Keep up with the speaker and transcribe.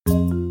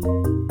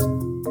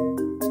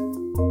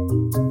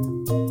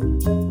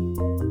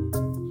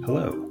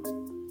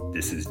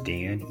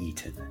Ryan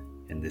Eaton,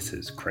 and this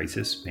is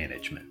Crisis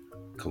Management,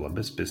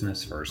 Columbus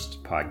Business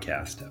First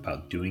podcast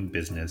about doing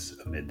business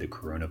amid the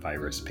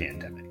coronavirus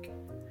pandemic.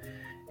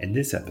 In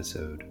this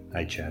episode,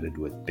 I chatted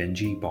with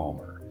Benji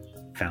Ballmer,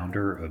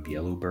 founder of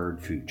Yellowbird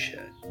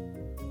Foodshed.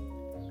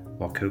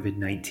 While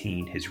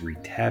COVID-19 has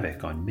wreaked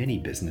havoc on many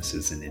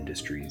businesses and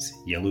industries,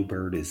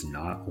 Yellowbird is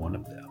not one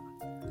of them.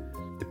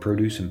 The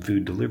produce and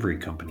food delivery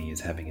company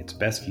is having its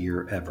best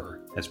year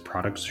ever as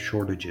product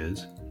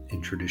shortages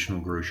in traditional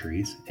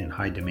groceries and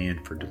high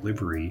demand for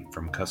delivery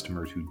from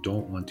customers who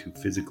don't want to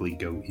physically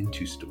go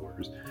into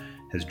stores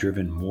has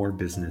driven more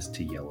business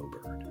to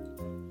Yellowbird.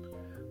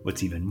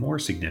 What's even more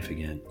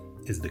significant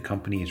is the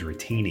company is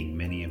retaining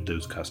many of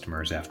those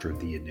customers after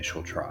the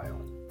initial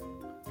trial.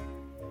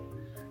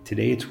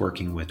 Today it's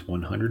working with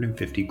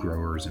 150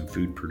 growers and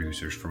food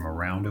producers from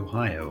around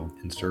Ohio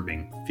and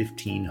serving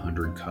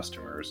 1,500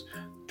 customers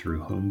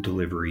through home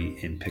delivery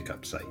and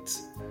pickup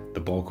sites, the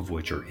bulk of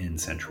which are in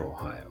Central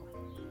Ohio.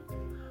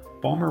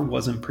 Ballmer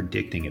wasn't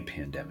predicting a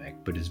pandemic,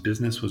 but his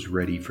business was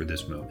ready for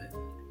this moment.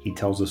 He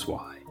tells us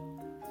why.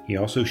 He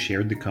also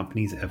shared the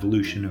company's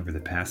evolution over the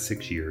past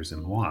 6 years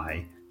and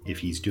why, if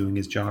he's doing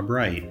his job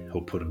right,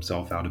 he'll put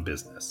himself out of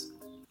business.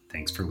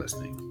 Thanks for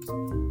listening.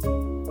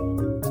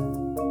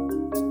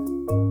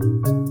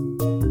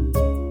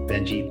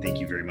 Benji,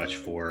 thank you very much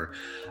for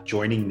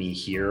joining me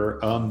here.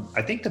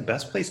 I think the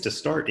best place to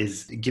start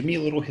is give me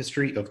a little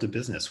history of the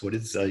business. What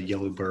is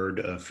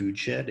Yellowbird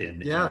Foodshed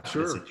and what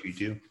is it you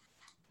do?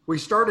 We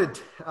started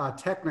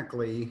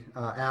technically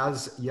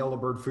as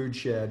Yellowbird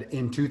Foodshed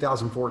in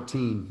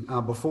 2014.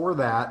 Before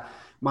that,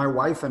 my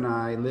wife and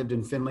I lived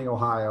in Findlay,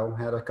 Ohio,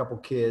 had a couple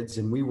kids,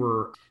 and we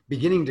were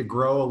beginning to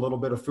grow a little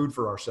bit of food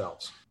for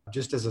ourselves,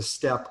 just as a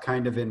step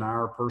kind of in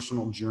our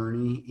personal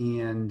journey.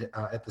 And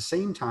at the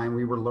same time,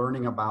 we were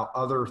learning about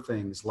other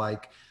things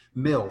like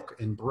milk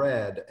and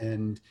bread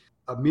and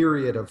a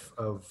myriad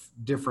of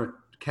different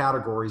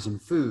categories in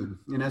food.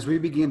 And as we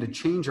began to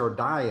change our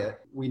diet,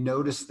 we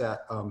noticed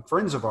that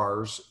friends of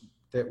ours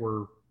that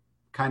were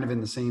kind of in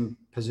the same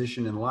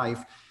position in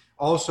life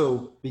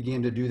also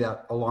began to do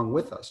that along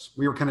with us.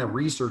 We were kind of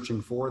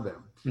researching for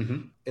them.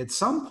 Mm-hmm. At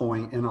some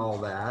point in all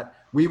that,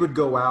 we would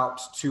go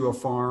out to a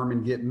farm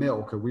and get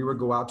milk, or we would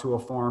go out to a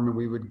farm and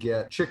we would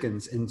get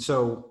chickens. And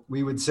so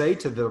we would say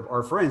to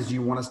our friends, do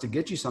you want us to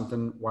get you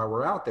something while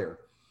we're out there?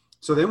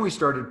 So then we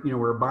started, we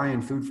were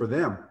buying food for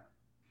them.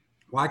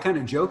 Well, I kind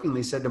of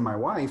jokingly said to my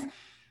wife,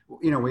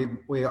 we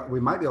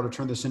might be able to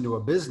turn this into a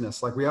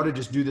business. Like we ought to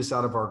just do this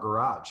out of our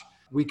garage.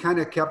 We kind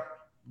of kept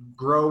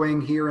growing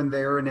here and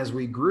there. And as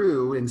we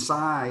grew in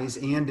size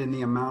and in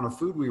the amount of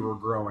food we were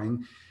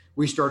growing,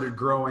 we started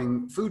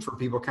growing food for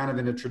people kind of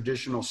in a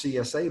traditional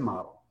CSA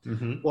model.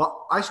 Mm-hmm.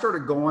 Well, I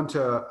started going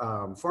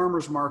to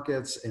farmers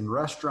markets and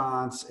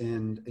restaurants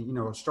and,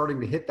 starting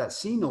to hit that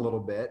scene a little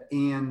bit.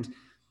 And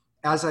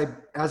as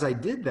I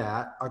did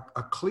that,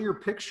 a clear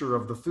picture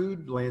of the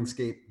food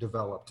landscape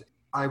developed.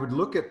 I would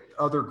look at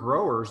other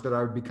growers that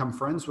I would become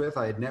friends with,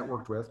 I had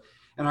networked with,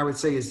 and I would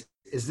say, is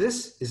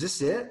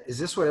this it? Is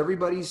this what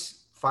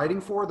everybody's fighting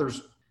for?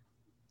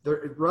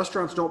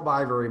 Restaurants don't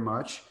buy very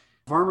much.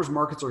 Farmers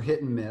markets are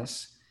hit and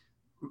miss.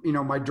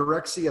 My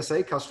direct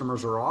CSA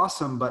customers are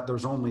awesome, but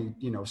there's only,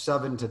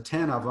 7 to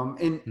 10 of them.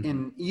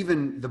 And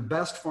even the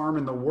best farm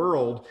in the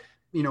world,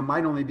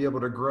 might only be able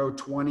to grow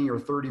 20 or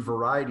 30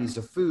 varieties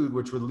of food,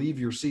 which would leave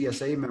your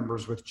CSA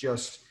members with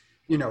just,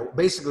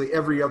 basically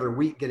every other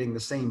week getting the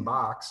same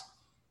box.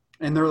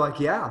 And they're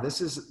like, yeah,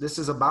 this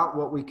is about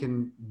what we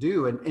can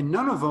do. And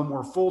none of them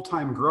were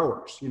full-time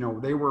growers.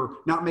 They were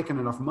not making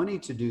enough money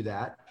to do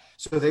that.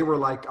 So they were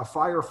like a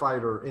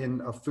firefighter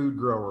in a food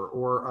grower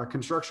or a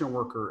construction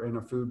worker in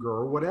a food grower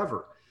or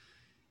whatever.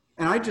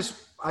 And it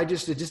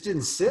just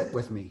didn't sit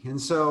with me.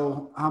 And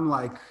so I'm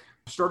like,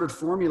 started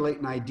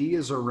formulating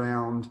ideas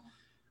around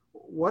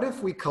what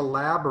if we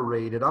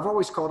collaborated. I've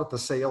always called it the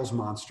sales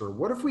monster.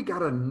 What if we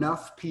got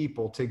enough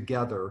people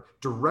together,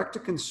 direct to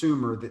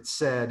consumer, that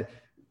said,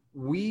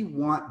 we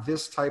want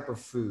this type of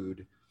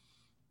food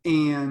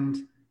and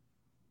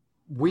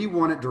we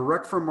want it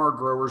direct from our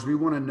growers. We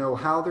want to know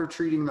how they're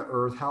treating the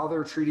earth, how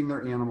they're treating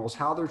their animals,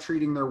 how they're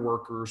treating their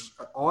workers,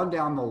 on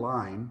down the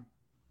line.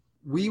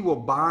 We will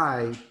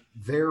buy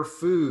their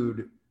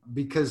food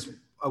because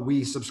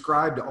we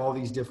subscribe to all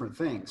these different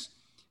things.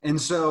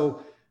 And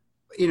so,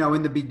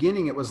 in the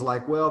beginning, it was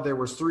like, well, there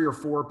was 3 or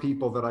 4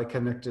 people that I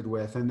connected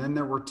with, and then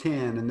there were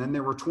 10, and then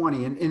there were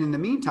 20. And in the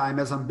meantime,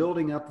 as I'm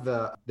building up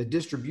the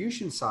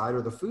distribution side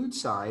or the food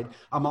side,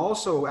 I'm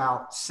also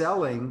out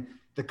selling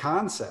the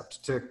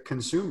concept to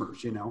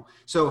consumers,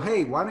 So,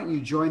 hey, why don't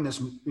you join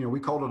this? We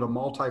called it a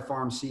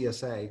multi-farm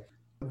CSA.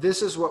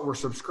 This is what we're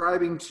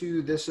subscribing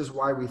to. This is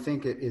why we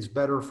think it is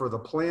better for the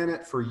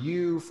planet, for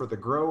you, for the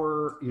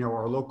grower,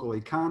 our local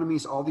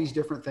economies, all these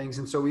different things.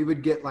 And so we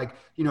would get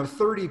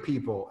 30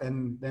 people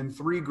and then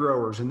 3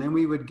 growers. And then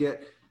we would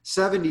get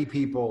 70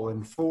 people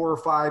and 4 or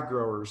 5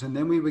 growers. And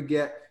then we would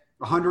get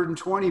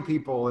 120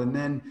 people, and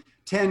then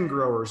 10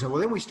 growers. And well,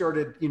 then we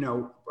started,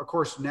 of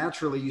course,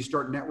 naturally you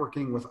start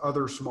networking with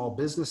other small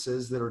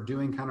businesses that are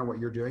doing kind of what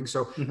you're doing.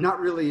 So not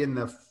really in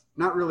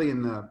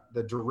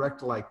the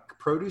direct like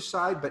produce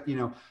side, but,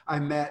 I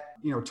met,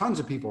 tons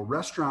of people,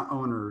 restaurant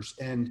owners.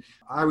 And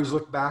I always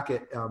look back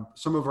at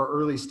some of our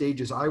early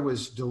stages. I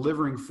was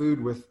delivering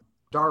food with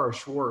Dara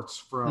Schwartz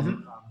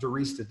from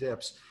Dorista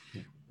Dips.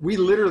 We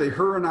literally,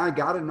 her and I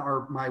got in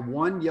my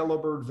one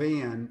Yellowbird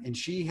van, and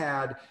she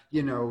had,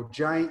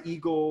 Giant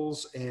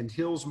Eagles and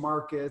Hills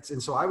Markets.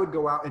 And so I would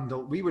go out and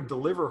we would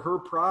deliver her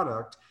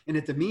product. And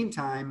at the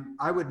meantime,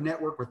 I would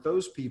network with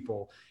those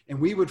people, and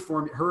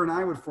her and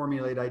I would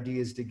formulate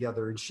ideas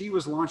together. And she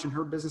was launching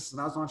her business and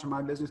I was launching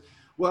my business.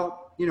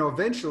 Well,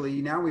 eventually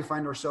now we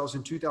find ourselves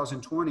in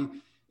 2020,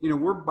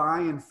 we're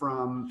buying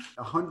from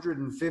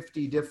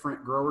 150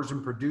 different growers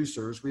and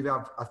producers. We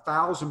have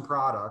 1,000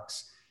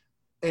 products.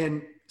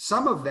 And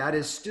some of that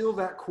is still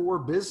that core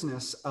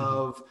business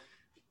of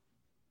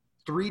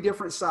 3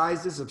 different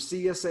sizes of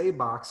CSA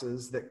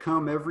boxes that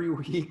come every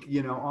week,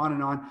 on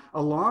and on,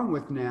 along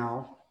with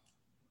now,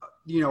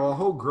 a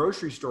whole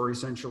grocery store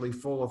essentially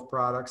full of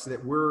products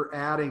that we're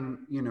adding,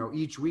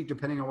 each week,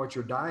 depending on what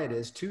your diet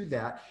is, to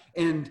that.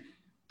 And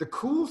the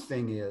cool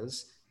thing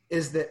is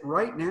that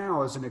right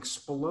now is an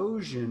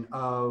explosion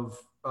of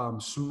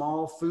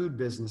small food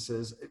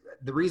businesses.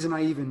 The reason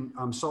I even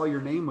saw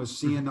your name was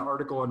seeing the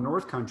article on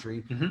North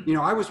Country.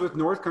 I was with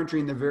North Country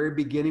in the very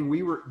beginning.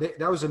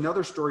 That was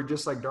another story,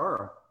 just like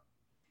Dara.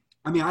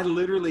 I mean, I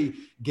literally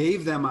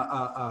gave them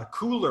a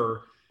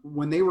cooler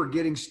when they were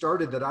getting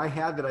started that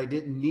I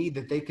didn't need,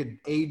 that they could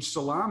age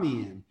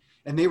salami in,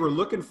 and they were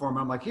looking for them.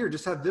 I'm like, here,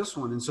 just have this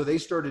one. And so they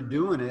started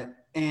doing it,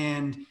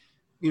 and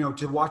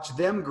to watch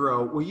them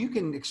grow. Well, you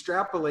can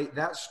extrapolate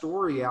that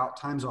story out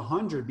times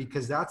 100,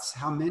 because that's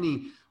how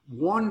many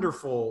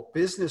wonderful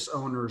business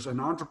owners and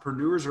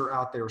entrepreneurs are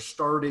out there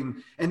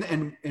starting.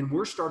 And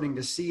we're starting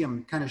to see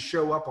them kind of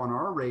show up on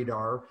our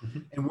radar,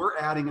 and we're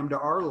adding them to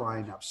our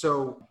lineup.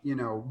 So,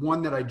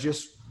 one that I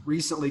just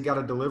recently got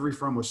a delivery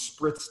from was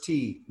Spritz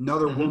Tea,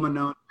 another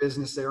woman-owned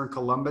business there in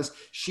Columbus.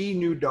 She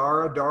knew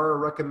Dara. Dara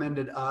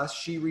recommended us.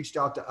 She reached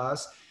out to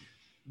us.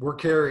 We're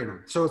carrying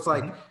them. So it's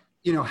like,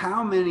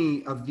 how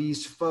many of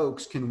these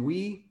folks can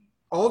we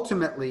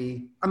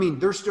ultimately,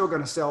 they're still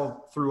going to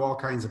sell through all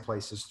kinds of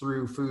places,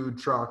 through food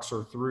trucks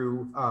or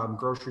through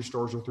grocery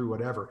stores or through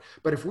whatever.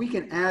 But if we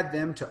can add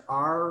them to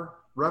our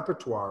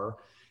repertoire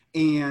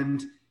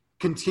and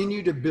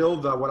continue to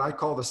build what I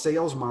call the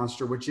sales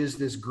monster, which is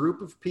this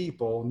group of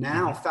people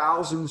now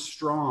thousands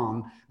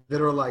strong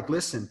that are like,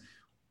 listen,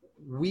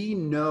 we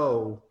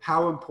know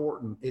how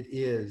important it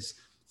is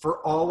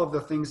for all of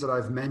the things that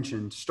I've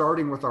mentioned,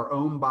 starting with our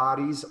own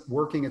bodies,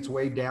 working its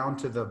way down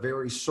to the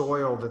very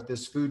soil that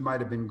this food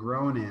might have been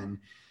grown in,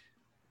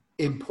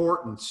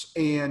 importance.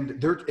 And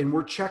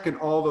we're checking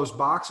all those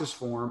boxes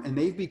for them, and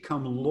they've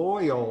become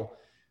loyal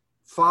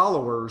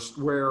followers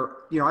where,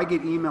 I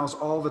get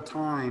emails all the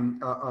time,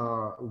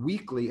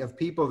 weekly, of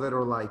people that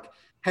are like,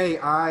 hey,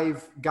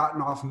 I've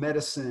gotten off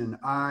medicine.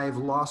 I've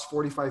lost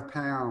 45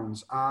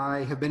 pounds. I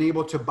have been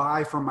able to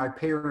buy from my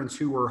parents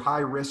who were high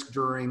risk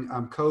during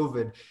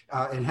COVID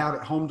and have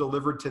it home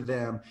delivered to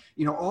them.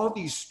 All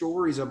these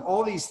stories of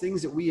all these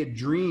things that we had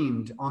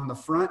dreamed on the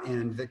front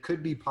end that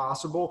could be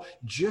possible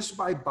just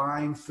by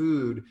buying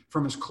food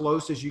from as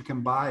close as you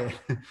can buy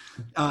it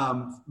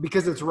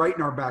because it's right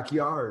in our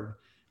backyard.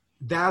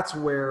 That's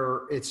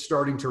where it's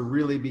starting to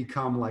really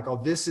become like, oh,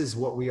 this is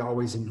what we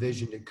always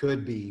envisioned it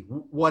could be.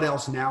 What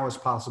else now is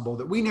possible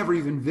that we never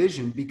even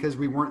envisioned because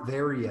we weren't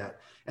there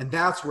yet? And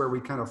that's where we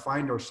kind of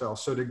find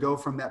ourselves. So to go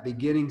from that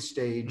beginning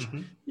stage,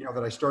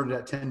 that I started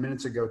at 10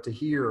 minutes ago to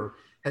here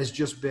has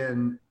just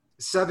been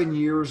 7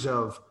 years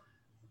of,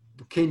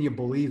 can you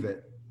believe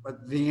it?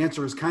 But the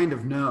answer is kind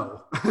of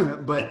no.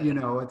 But,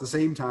 at the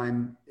same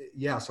time,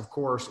 yes, of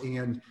course.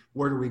 And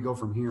where do we go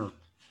from here?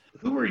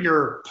 Who are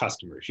your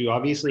customers? You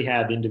obviously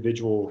have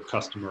individual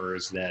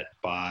customers that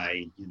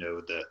buy,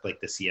 the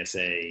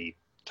CSA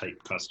type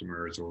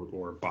customers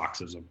or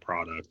boxes of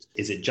product.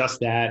 Is it just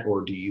that,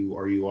 or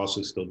are you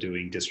also still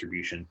doing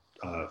distribution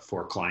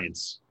for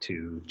clients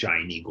to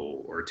Giant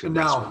Eagle or to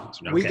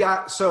restaurants? No,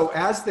 okay. So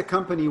as the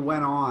company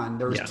went on,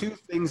 there was 2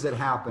 things that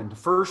happened.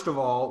 First of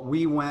all,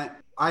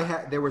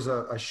 there was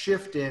a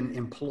shift in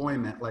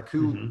employment, like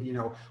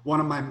one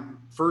of my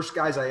first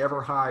guys I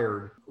ever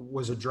hired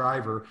was a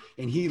driver,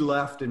 and he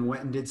left and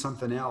went and did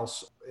something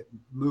else,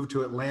 moved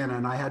to Atlanta,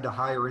 and I had to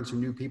hire in some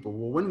new people.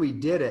 Well, when we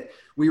did it,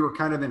 we were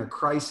kind of in a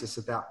crisis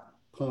at that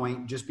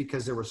point just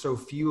because there were so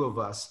few of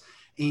us.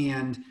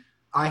 And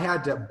I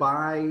had to,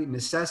 by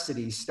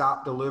necessity,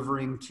 stop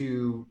delivering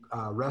to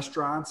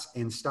restaurants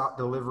and stop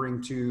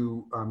delivering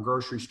to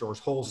grocery stores,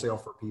 wholesale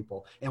for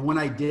people. And when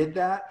I did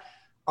that,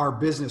 our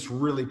business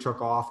really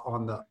took off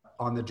on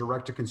the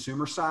direct to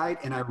consumer side.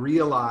 And I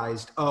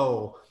realized,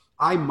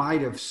 I might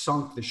have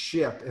sunk the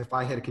ship if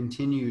I had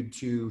continued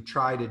to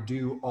try to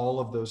do all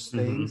of those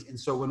things. And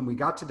so when we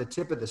got to the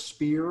tip of the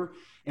spear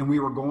and we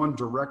were going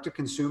direct to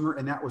consumer,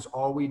 and that was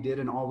all we did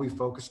and all we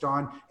focused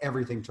on,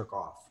 everything took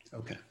off.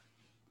 Okay.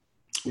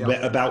 Yeah.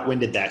 About when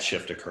did that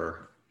shift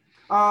occur?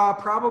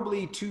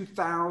 Probably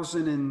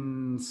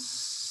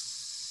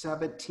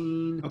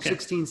 2017, Okay.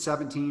 16,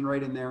 17,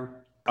 right in there.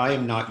 I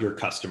am not your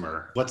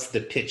customer. What's the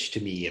pitch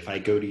to me? If I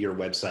go to your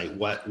website,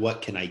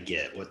 what can I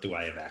get? What do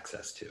I have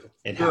access to?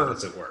 And how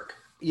does it work?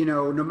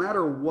 No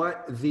matter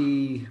what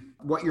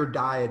your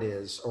diet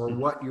is or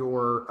what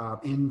you're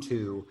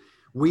into,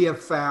 we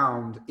have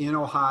found in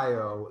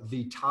Ohio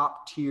the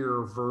top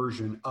tier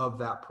version of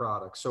that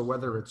product. So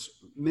whether it's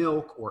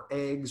milk or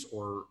eggs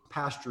or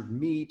pastured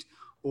meat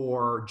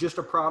or just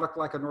a product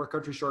like a North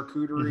Country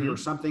charcuterie or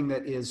something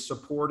that is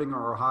supporting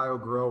our Ohio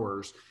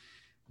growers,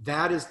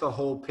 that is the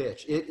whole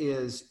pitch. It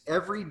is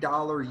every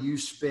dollar you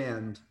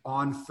spend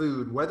on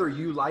food, whether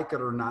you like it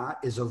or not,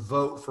 is a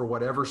vote for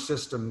whatever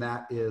system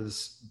that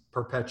is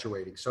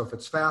perpetuating. So if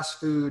it's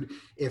fast food,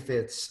 if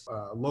it's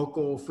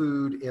local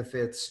food, if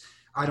it's,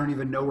 I don't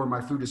even know where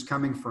my food is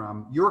coming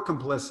from, you're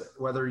complicit,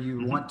 whether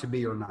you want to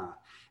be or not.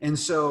 And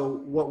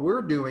so what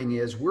we're doing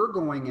is we're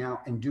going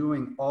out and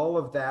doing all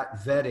of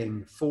that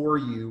vetting for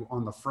you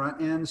on the front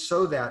end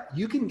so that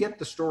you can get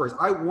the stories.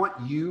 I want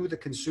you, the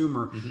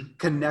consumer,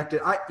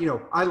 connected.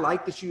 I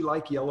like that you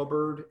like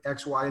Yellowbird,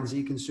 X, Y, and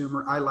Z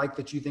consumer. I like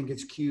that you think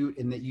it's cute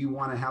and that you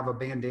want to have a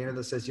bandana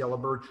that says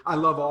Yellowbird. I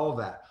love all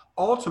that.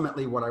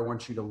 Ultimately, what I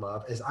want you to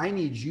love is I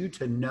need you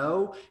to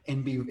know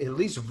and be at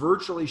least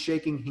virtually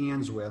shaking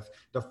hands with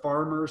the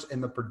farmers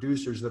and the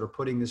producers that are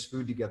putting this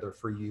food together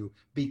for you,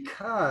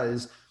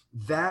 because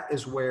that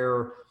is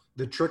where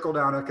the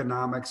trickle-down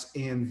economics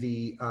and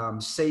the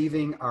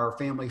saving our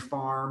family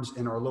farms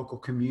and our local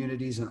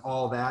communities and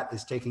all that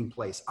is taking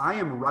place. I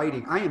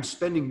am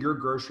spending your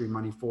grocery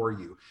money for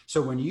you.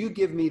 So when you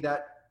give me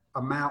that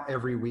amount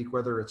every week,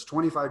 whether it's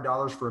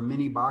 $25 for a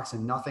mini box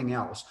and nothing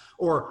else,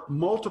 or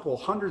multiple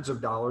hundreds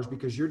of dollars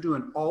because you're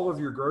doing all of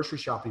your grocery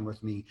shopping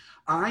with me,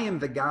 I am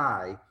the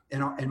guy,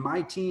 and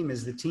my team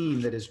is the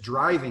team that is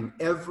driving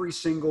every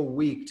single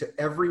week to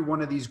every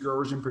one of these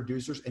growers and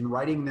producers and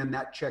writing them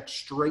that check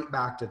straight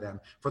back to them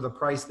for the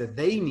price that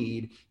they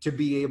need to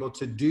be able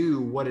to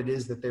do what it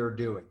is that they're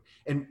doing.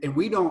 And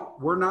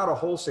we're not a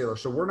wholesaler,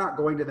 so we're not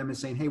going to them and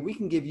saying, hey, we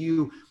can give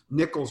you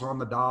nickels on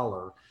the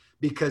dollar,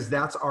 because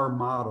that's our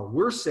model.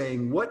 We're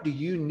saying, what do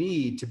you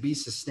need to be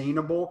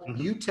sustainable?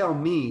 You tell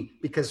me,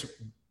 because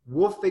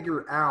we'll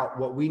figure out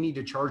what we need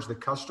to charge the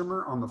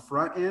customer on the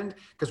front end,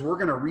 because we're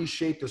going to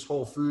reshape this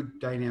whole food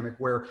dynamic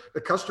where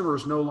the customer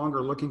is no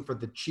longer looking for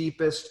the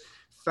cheapest,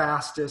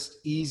 fastest,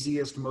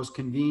 easiest, most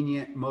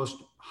convenient, most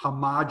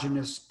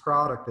homogeneous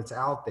product that's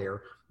out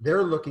there.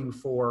 They're looking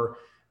for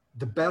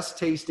the best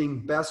tasting,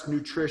 best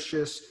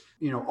nutritious,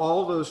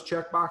 all those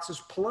check boxes.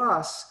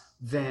 Plus,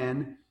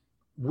 then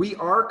we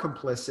are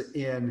complicit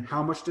in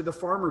how much did the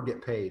farmer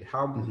get paid?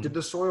 How did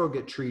the soil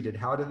get treated?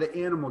 How did the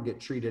animal get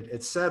treated,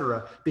 et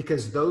cetera?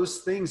 Because those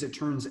things, it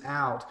turns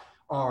out,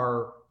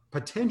 are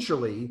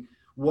potentially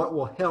what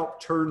will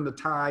help turn the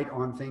tide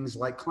on things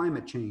like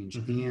climate change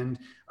and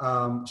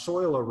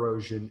soil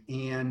erosion,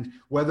 and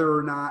whether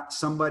or not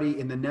somebody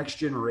in the next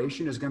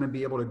generation is going to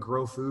be able to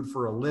grow food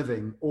for a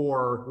living,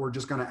 or we're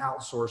just going to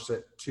outsource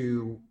it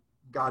to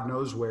God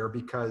knows where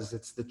because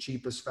it's the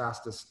cheapest,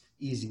 fastest,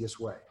 easiest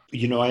way.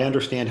 I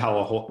understand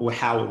how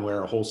and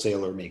where a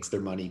wholesaler makes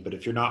their money, but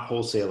if you're not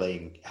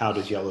wholesaling, how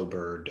does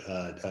Yellowbird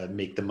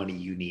make the money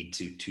you need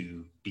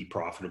to be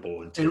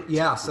profitable?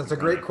 Yes, that's a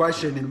great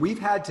question. And we've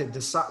had to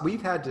decide,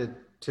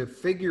 to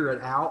figure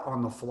it out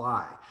on the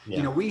fly.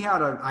 Yeah. We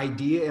had an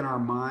idea in our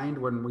mind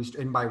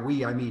and by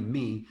we, I mean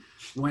me,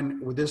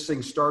 when this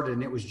thing started,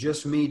 and it was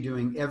just me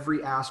doing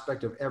every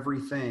aspect of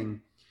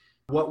everything,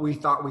 what we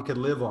thought we could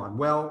live on.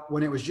 Well,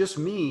 when it was just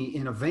me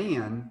in a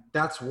van,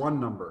 that's one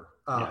number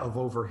of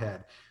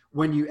overhead.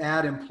 When you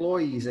add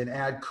employees and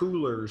add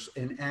coolers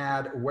and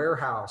add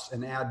warehouse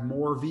and add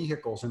more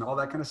vehicles and all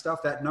that kind of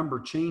stuff, that number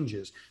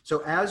changes.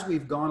 So as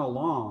we've gone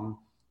along,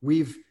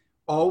 we've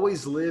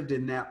always lived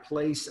in that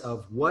place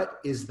of what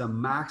is the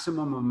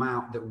maximum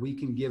amount that we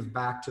can give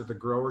back to the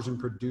growers and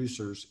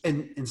producers.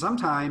 And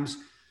sometimes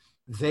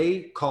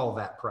they call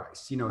that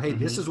price, hey,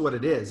 this is what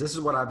it is. This is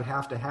what I would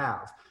have to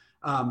have.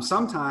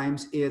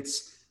 Sometimes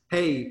it's,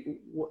 hey,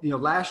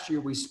 last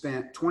year we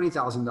spent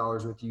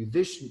 $20,000 with you.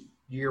 This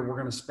year we're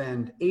going to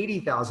spend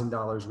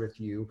 $80,000 with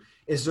you.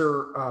 Is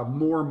there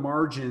more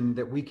margin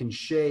that we can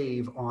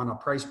shave on a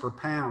price per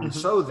pound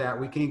so that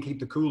we can keep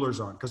the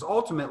coolers on? Because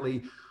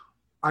ultimately,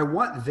 I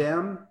want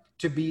them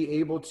to be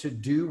able to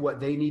do what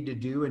they need to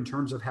do in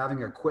terms of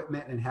having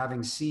equipment and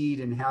having seed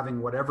and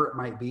having whatever it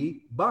might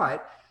be.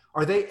 But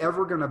are they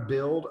ever going to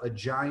build a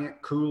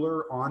giant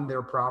cooler on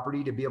their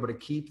property to be able to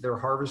keep their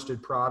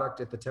harvested product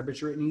at the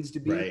temperature it needs to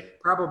be?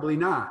 Right. Probably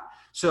not.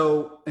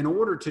 So in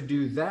order to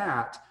do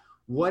that,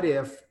 what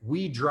if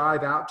we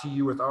drive out to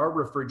you with our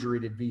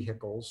refrigerated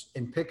vehicles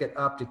and pick it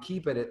up to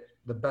keep it at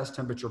the best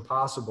temperature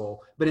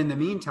possible? But in the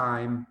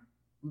meantime,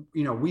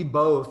 we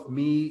both,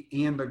 me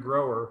and the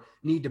grower,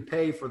 need to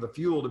pay for the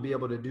fuel to be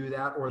able to do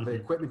that, or the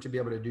equipment to be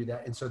able to do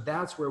that. And so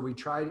that's where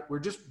we're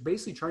just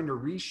basically trying to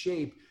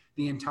reshape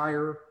the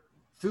entire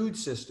food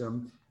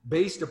system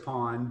based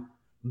upon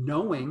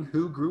knowing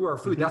who grew our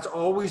food. That's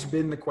always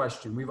been the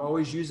question. We've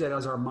always used that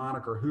as our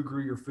moniker: who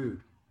grew your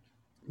food?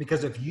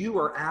 Because if you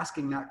are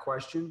asking that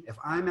question, if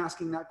I'm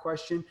asking that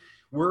question,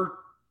 we're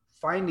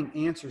finding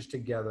answers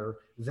together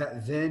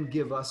that then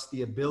give us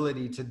the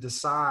ability to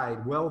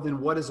decide, well, then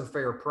what is a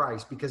fair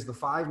price? Because the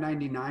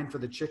 $5.99 for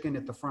the chicken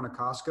at the front of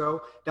Costco,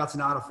 that's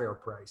not a fair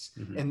price.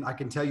 And I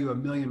can tell you a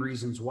million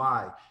reasons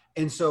why.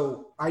 And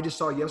so I just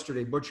saw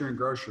yesterday, Butcher and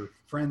Grocer,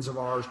 friends of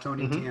ours,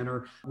 Tony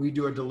Tanner, we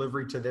do a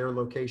delivery to their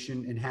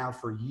location and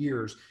have for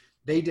years.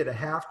 They did a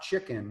half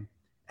chicken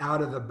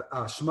out of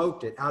the,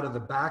 smoked it out of the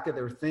back of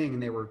their thing.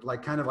 And they were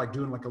like, kind of like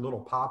doing like a little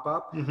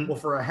pop-up. Well,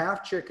 for a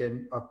half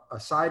chicken, a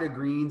side of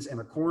greens and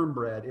a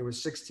cornbread, it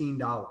was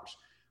 $16.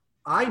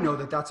 I know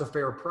that that's a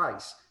fair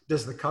price.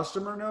 Does the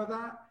customer know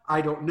that? I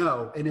don't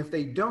know. And if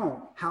they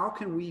don't, how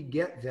can we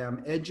get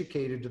them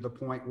educated to the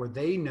point where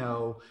they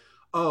know,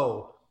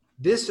 oh,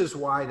 this is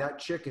why that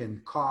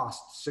chicken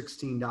costs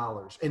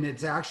 $16. And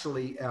it's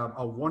actually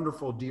a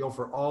wonderful deal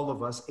for all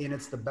of us. And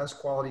it's the best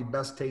quality,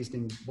 best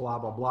tasting, blah,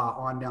 blah, blah,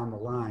 on down the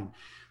line.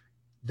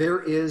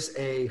 There is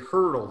a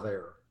hurdle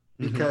there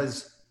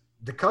because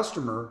the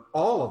customer,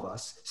 all of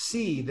us,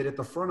 see that at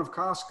the front of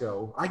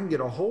Costco, I can get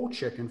a whole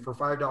chicken for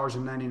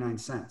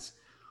 $5.99.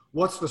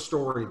 What's the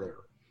story there?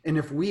 And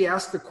if we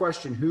ask the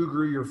question, who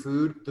grew your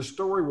food, the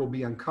story will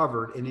be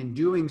uncovered. And in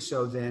doing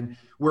so, then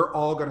we're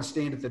all going to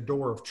stand at the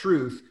door of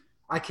truth.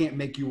 I can't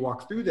make you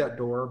walk through that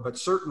door, but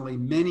certainly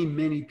many,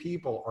 many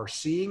people are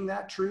seeing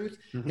that truth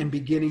and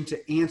beginning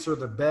to answer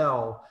the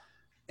bell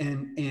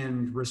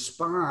and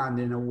respond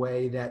in a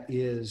way that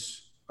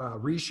is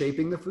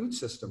reshaping the food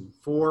system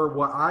for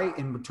what I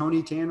and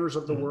Tony Tanner's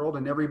of the world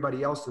and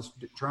everybody else that's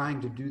trying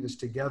to do this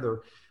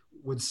together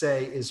would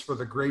say is for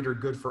the greater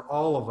good for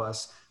all of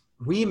us.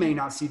 We may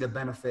not see the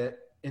benefit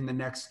in the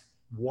next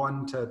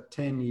 1 to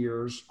 10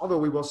 years, although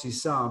we will see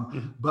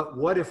some, but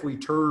what if we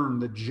turn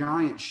the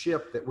giant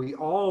ship that we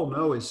all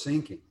know is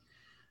sinking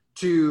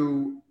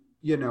to,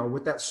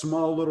 with that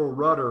small little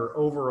rudder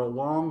over a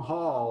long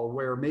haul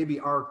where maybe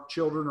our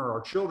children or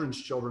our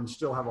children's children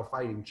still have a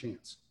fighting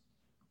chance?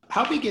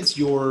 How big is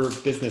your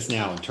business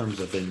now in terms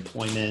of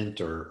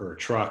employment or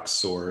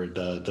trucks or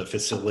the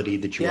facility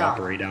that you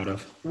operate out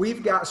of?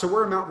 So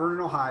we're in Mount Vernon,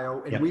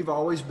 Ohio, and we've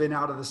always been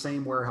out of the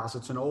same warehouse.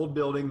 It's an old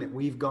building that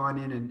we've gone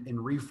in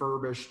and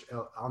refurbished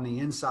on the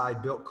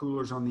inside, built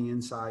coolers on the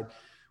inside.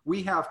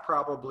 We have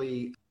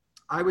probably,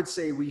 I would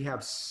say we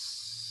have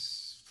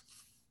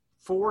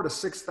 4,000 to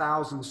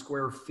 6,000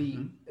 square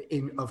feet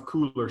of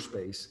cooler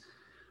space.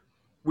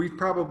 We've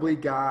probably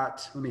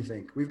got, let me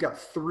think, we've got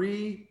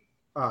 3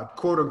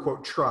 quote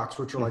unquote trucks,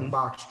 which are like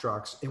box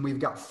trucks. And we've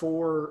got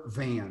 4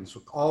 vans,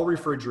 all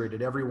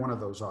refrigerated. Every one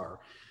of those are.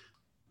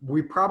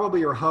 We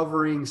probably are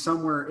hovering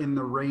somewhere in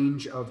the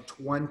range of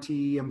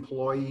 20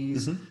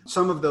 employees.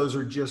 Some of those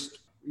are just,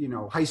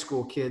 high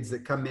school kids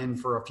that come in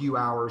for a few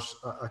hours,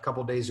 a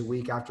couple days a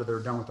week after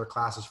they're done with their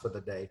classes for the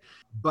day.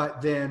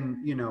 But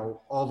then,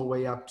 all the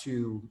way up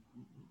to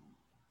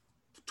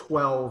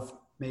 12,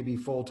 maybe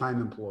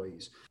full-time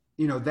employees.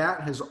 That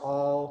has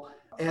all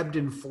ebbed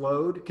and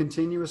flowed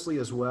continuously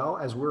as well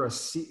as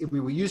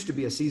we used to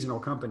be a seasonal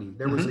company.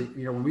 There was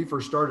when we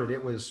first started,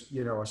 it was,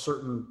 a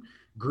certain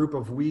group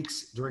of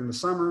weeks during the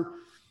summer,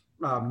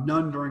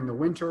 none during the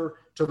winter,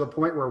 to the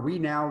point where we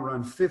now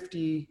run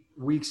 50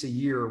 weeks a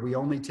year. We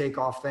only take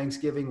off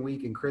Thanksgiving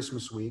week and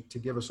Christmas week to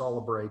give us all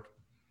a break.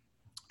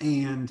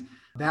 And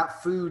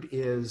that food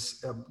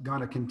is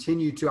going to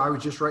continue to, I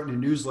was just writing a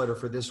newsletter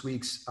for this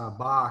week's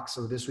box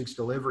or this week's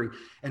delivery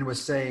and was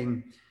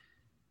saying,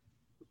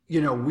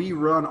 we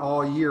run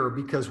all year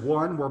because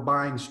one, we're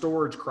buying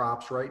storage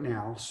crops right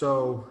now.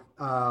 So,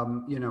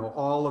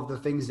 all of the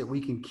things that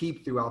we can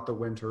keep throughout the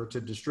winter to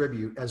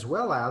distribute, as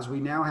well as we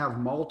now have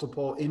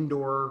multiple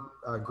indoor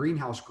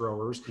greenhouse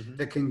growers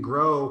that can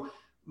grow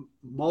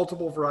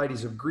multiple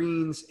varieties of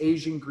greens,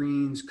 Asian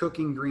greens,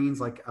 cooking greens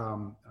like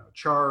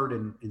chard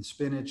and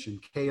spinach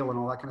and kale and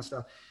all that kind of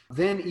stuff.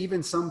 Then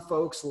even some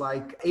folks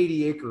like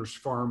 80 Acres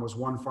Farm was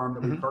one farm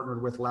that we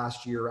partnered with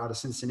last year out of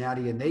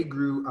Cincinnati, and they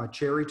grew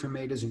cherry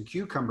tomatoes and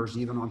cucumbers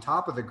even on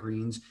top of the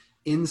greens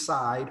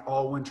inside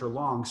all winter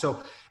long.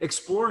 So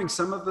exploring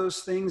some of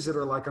those things that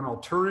are like an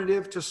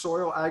alternative to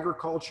soil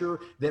agriculture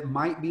that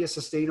might be a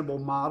sustainable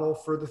model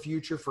for the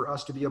future for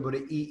us to be able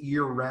to eat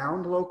year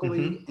round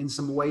locally in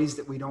some ways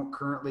that we don't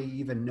currently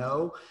even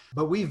know.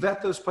 But we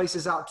vet those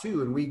places out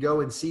too, and we go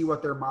and see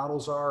what their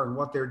models are and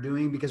what they're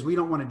doing, because we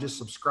don't want to just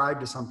subscribe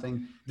to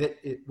something that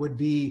it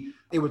would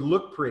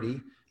look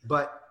pretty,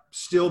 but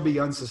still be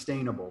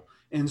unsustainable.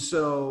 And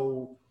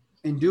so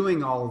in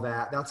doing all of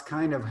that, that's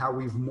kind of how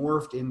we've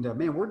morphed into,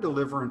 man, we're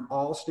delivering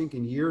all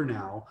stinking year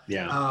now.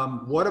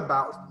 What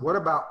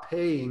about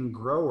paying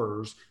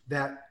growers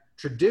that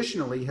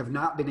traditionally have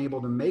not been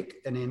able to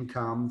make an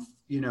income,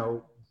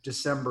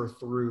 December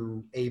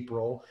through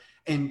April,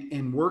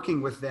 and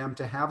working with them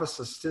to have a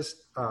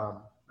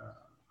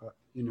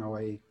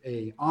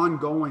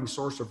ongoing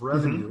source of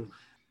revenue.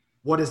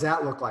 What does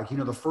that look like?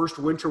 The first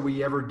winter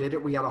we ever did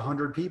it, we had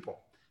 100 people.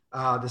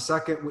 The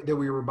second that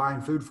we were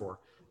buying food for.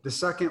 The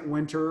second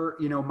winter,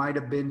 might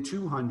have been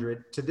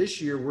 200. To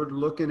this year, we're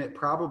looking at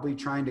probably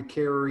trying to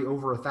carry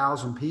over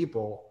 1,000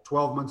 people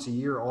 12 months a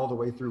year, all the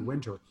way through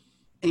winter.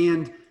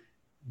 And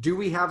do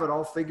we have it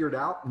all figured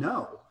out?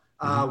 No,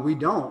 we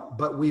don't,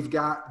 but we've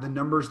got the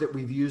numbers that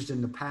we've used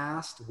in the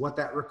past, what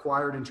that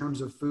required in terms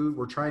of food.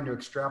 We're trying to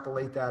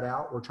extrapolate that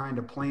out. We're trying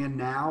to plan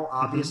now,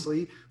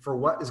 obviously, for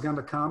what is going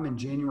to come in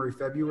January,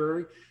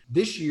 February.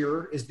 This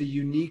year is the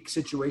unique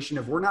situation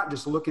of, we're not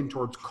just looking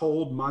towards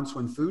cold months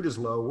when food is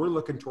low. We're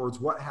looking towards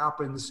what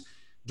happens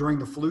during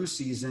the flu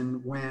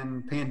season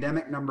when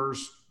pandemic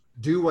numbers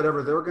do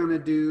whatever they're going to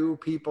do.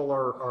 People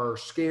are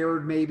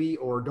scared maybe,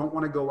 or don't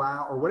want to go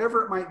out, or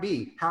whatever it might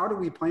be. How do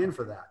we plan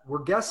for that?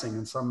 We're guessing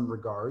in some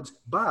regards,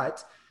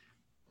 but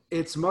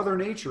it's Mother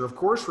Nature. Of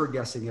course we're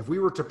guessing. If we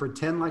were to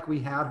pretend like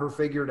we had her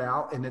figured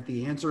out and that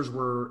the answers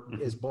were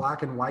as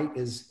black and white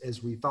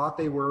as we thought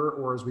they were,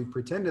 or as we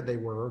pretended they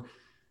were,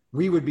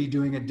 we would be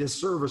doing a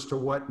disservice to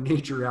what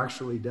nature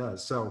actually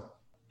does. So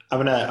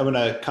I'm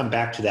gonna come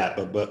back to that,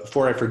 but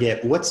before I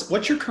forget,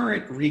 what's your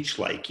current reach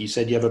like? You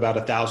said you have about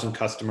 1,000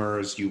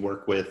 customers. You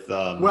work with.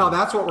 Well,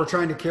 that's what we're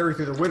trying to carry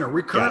through the winter.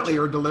 We currently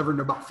are delivering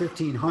to about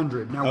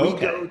 1,500. Now we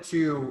go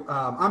to.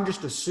 I'm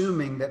just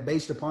assuming that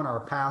based upon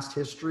our past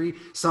history,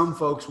 some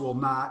folks will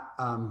not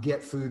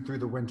get food through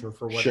the winter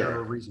for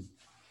whatever reason.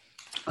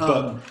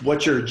 But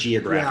what's your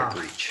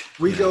geographic reach?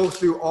 We go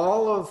through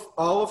all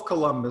of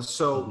Columbus.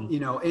 So,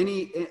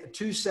 any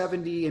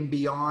 270 and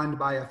beyond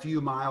by a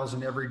few miles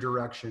in every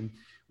direction.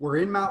 We're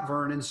in Mount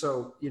Vernon.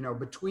 So,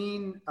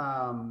 between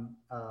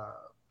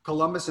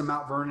Columbus and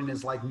Mount Vernon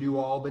is like New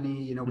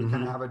Albany. We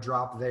kind of have a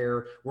drop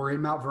there. We're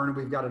in Mount Vernon.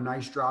 We've got a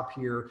nice drop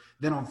here.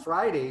 Then on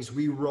Fridays,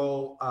 we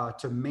roll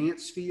to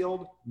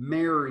Mansfield,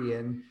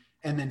 Marion,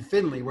 and then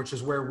Findlay, which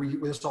is where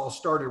this all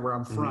started, where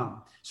I'm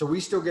from. So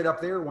we still get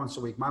up there once a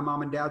week. My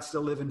mom and dad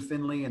still live in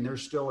Findlay, and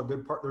there's still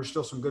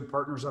some good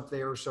partners up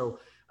there. So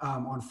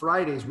on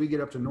Fridays we get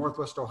up to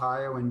Northwest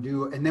Ohio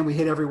and then we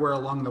hit everywhere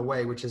along the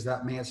way, which is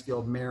that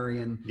Mansfield,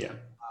 Marion,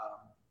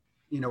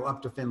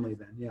 up to Findlay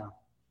then. Yeah.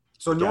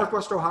 So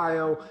Northwest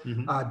Ohio,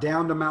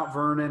 down to Mount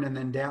Vernon, and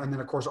then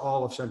of course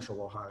all of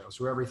Central Ohio.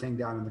 So everything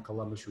down in the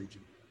Columbus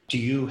region. Do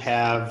you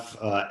have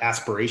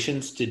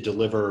aspirations to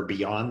deliver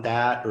beyond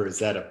that, or is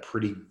that a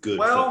pretty good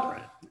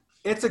footprint?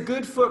 It's a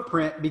good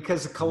footprint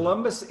because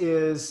Columbus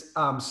is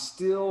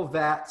still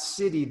that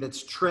city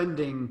that's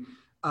trending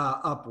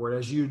upward,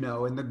 as you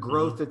know, and the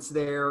growth that's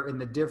there, and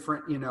the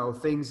different,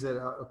 things that,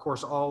 of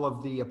course, all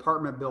of the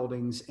apartment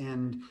buildings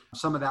and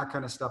some of that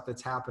kind of stuff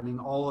that's happening,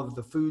 all of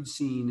the food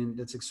scene and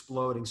that's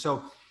exploding.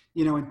 So,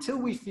 until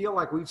we feel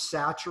like we've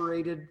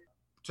saturated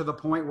to the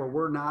point where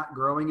we're not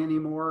growing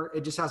anymore,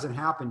 it just hasn't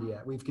happened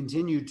yet. We've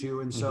continued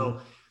to. And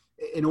so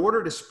in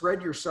order to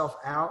spread yourself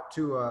out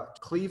to a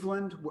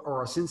Cleveland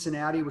or a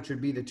Cincinnati, which would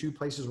be the two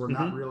places we're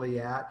not really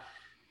at,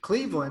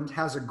 Cleveland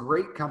has a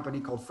great company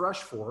called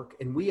Fresh Fork,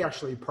 and we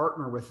actually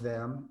partner with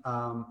them.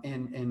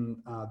 And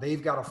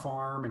they've got a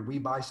farm, and we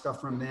buy stuff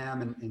from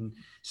them. And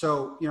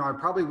so, I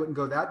probably wouldn't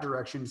go that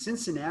direction.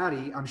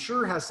 Cincinnati, I'm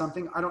sure, has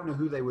something. I don't know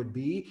who they would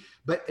be,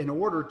 but in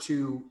order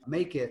to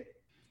make it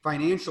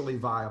financially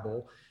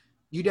viable,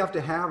 you'd have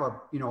to have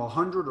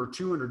 100 or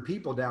 200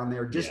 people down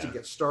there just to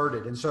get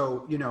started. And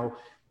so,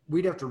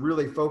 we'd have to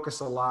really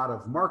focus a lot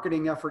of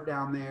marketing effort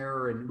down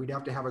there, and we'd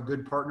have to have a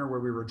good partner where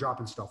we were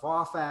dropping stuff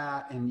off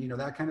at, and,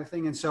 that kind of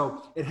thing. And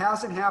so it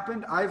hasn't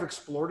happened. I've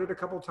explored it a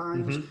couple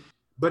times,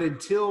 but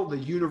until the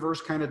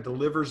universe kind of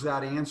delivers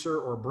that answer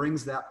or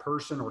brings that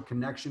person or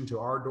connection to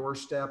our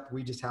doorstep,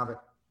 we just haven't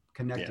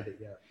connected it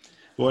yet.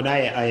 Well, and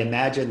I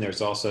imagine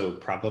there's also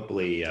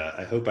probably,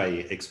 I hope I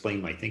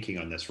explained my thinking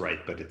on this right,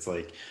 but it's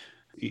like,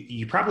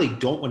 you probably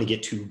don't want to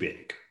get too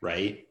big,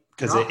 right?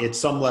 Because at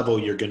some level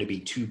you're going to be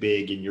too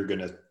big, and you're going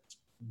to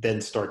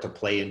then start to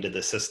play into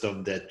the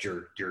system that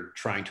you're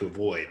trying to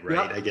avoid,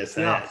 right? I guess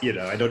that,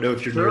 I don't know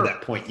if you're near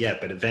that point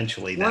yet, but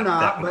eventually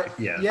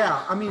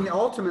I mean,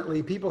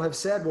 ultimately people have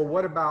said, well,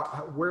 what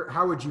about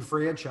how would you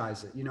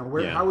franchise it?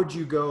 How would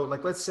you go?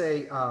 Like, let's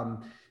say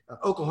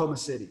Oklahoma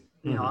City.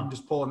 I'm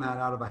just pulling that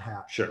out of a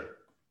hat. Sure.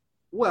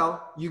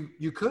 Well,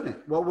 you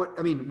couldn't. Well,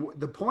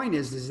 the point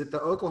is that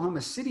the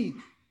Oklahoma City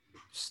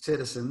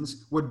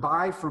citizens would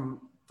buy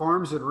from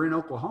farms that are in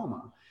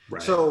Oklahoma.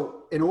 Right.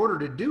 So in order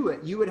to do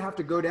it, you would have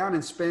to go down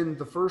and spend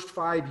the first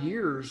 5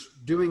 years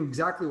doing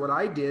exactly what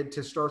I did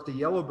to start the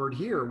Yellowbird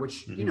here,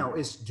 which,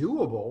 is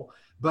doable,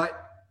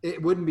 but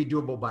it wouldn't be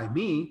doable by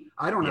me.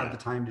 I don't have the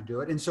time to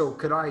do it. And so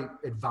could I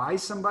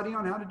advise somebody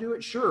on how to do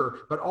it? Sure.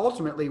 But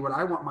ultimately, would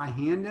I want my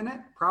hand in it?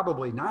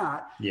 Probably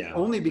not. Yeah.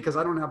 Only because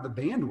I don't have the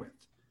bandwidth.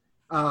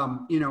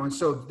 And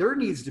so there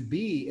needs to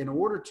be, in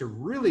order to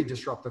really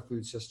disrupt the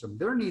food system,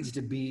 there needs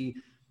to be,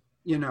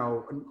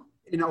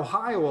 in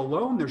Ohio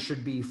alone, there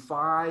should be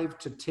 5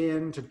 to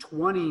 10 to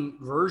 20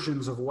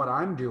 versions of what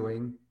I'm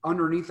doing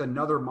underneath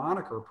another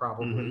moniker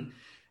probably,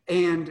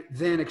 and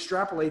then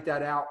extrapolate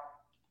that out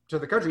to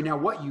the country. Now,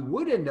 what you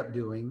would end up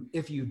doing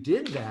if you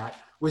did that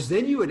was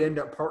then you would end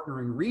up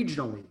partnering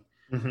regionally.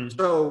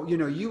 So,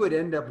 you would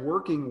end up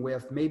working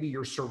with maybe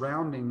your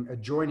surrounding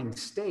adjoining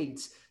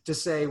states to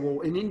say,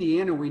 well, in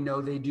Indiana, we know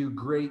they do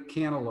great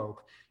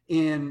cantaloupe.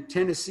 In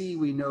Tennessee,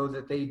 we know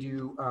that they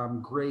do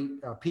great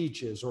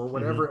peaches or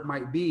whatever it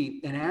might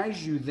be. And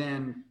as you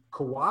then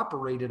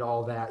cooperated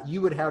all that, you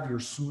would have your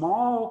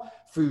small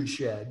food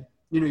shed.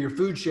 Your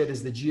food shed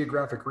is the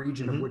geographic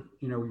region of which,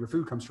 your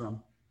food comes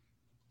from.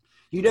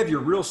 You'd have your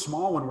real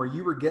small one where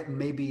you were getting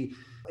maybe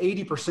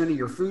 80% of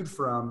your food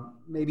from,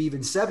 maybe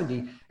even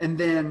 70. And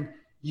then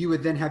you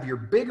would then have your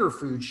bigger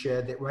food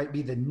shed that might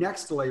be the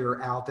next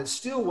layer out that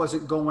still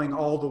wasn't going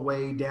all the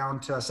way down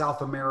to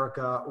South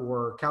America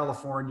or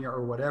California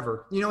or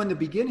whatever. In the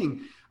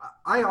beginning,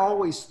 I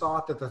always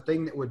thought that the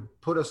thing that would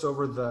put us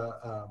over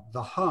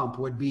the hump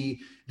would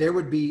be there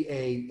would be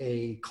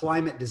a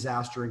climate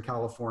disaster in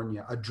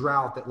California, a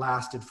drought that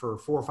lasted for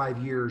 4 or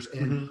 5 years.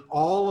 And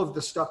all of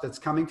the stuff that's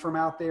coming from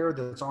out there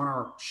that's on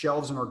our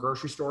shelves in our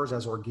grocery stores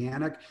as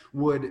organic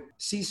would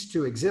cease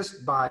to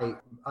exist by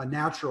a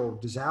natural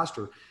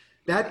disaster.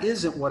 That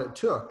isn't what it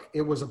took.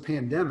 It was a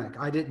pandemic.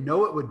 I didn't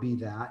know it would be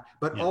that,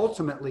 but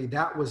ultimately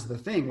that was the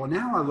thing. Well,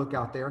 now I look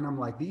out there and I'm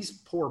like, these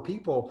poor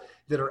people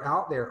that are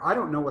out there, I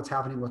don't know what's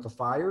happening with the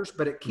fires,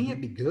 but it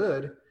can't be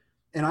good.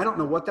 And I don't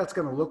know what that's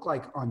going to look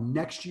like on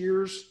next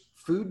year's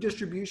food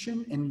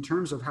distribution in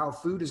terms of how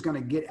food is going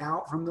to get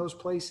out from those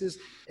places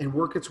and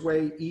work its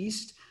way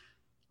east.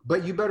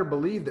 But you better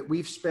believe that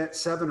we've spent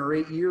 7 or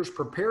 8 years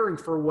preparing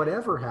for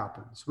whatever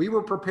happens. We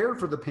were prepared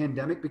for the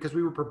pandemic because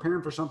we were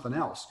preparing for something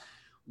else.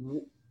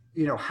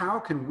 How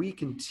can we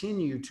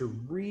continue to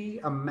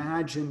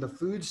reimagine the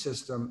food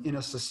system in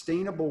a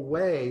sustainable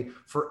way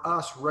for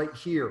us right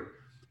here?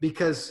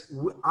 Because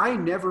I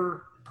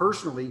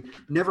personally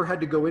never had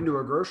to go into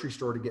a grocery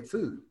store to get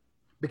food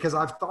because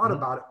I've thought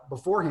about it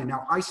beforehand.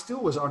 Now, I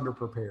still was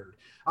underprepared.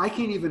 I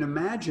can't even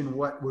imagine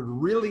what would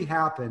really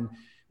happen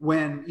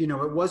when,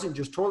 it wasn't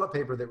just toilet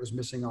paper that was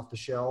missing off the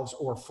shelves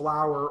or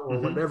flour or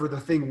whatever the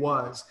thing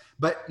was.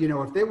 But,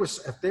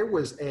 if there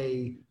was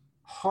a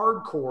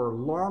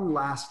hardcore,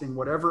 long-lasting,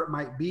 whatever it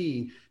might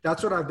be,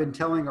 that's what I've been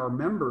telling our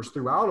members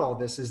throughout all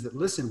this is that,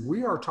 listen,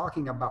 we are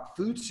talking about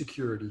food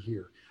security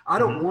here.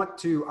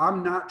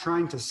 I'm not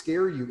trying to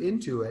scare you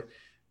into it.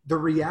 The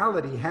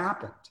reality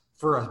happened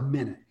for a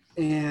minute.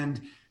 And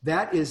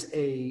that is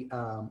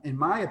in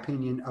my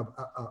opinion,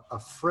 a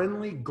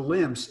friendly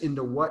glimpse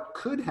into what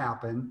could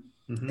happen.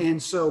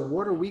 And so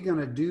what are we going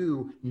to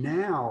do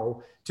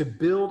now to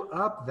build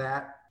up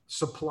that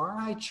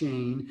supply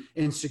chain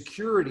and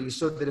security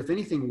so that if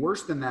anything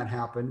worse than that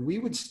happened, we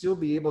would still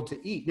be able to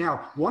eat?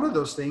 Now, one of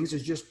those things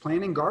is just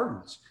planting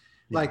gardens.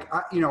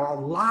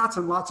 Lots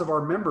and lots of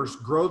our members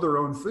grow their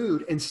own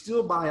food and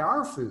still buy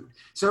our food.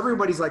 So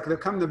everybody's like,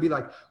 they'll be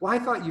like, well, I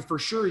thought you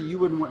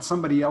wouldn't want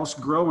somebody else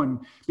growing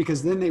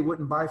because then they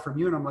wouldn't buy from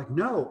you. And I'm like,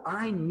 no,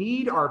 I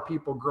need our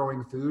people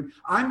growing food.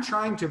 I'm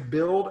trying to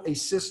build a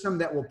system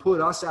that will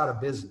put us out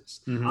of business.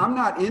 I'm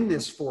not in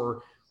this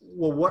for,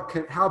 well,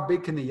 how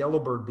big can the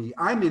Yellowbird be?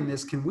 I'm in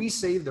this, can we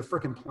save the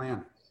frickin'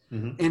 planet?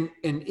 And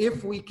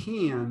if we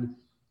can,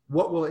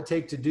 what will it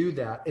take to do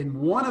that? And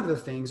one of the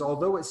things,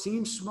 although it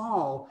seems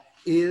small,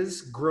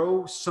 is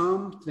grow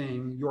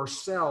something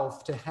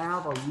yourself to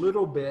have a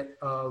little bit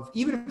of,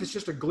 even if it's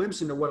just a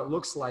glimpse into what it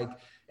looks like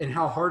and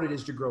how hard it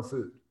is to grow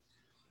food.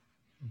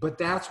 But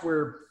that's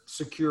where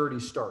security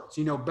starts.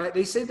 But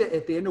they say that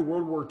at the end of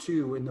World War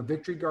II in the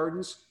Victory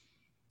Gardens,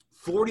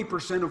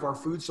 40% of our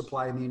food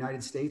supply in the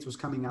United States was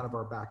coming out of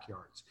our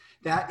backyards.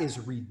 That is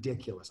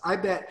ridiculous. I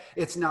bet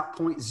it's not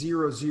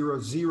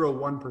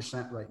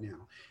 0.0001% right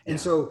now. And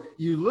so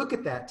you look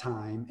at that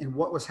time and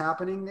what was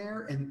happening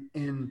there,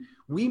 and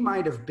we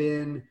might have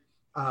been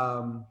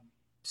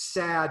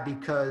sad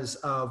because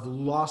of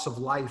loss of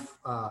life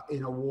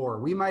in a war.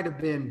 We might have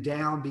been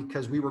down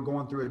because we were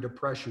going through a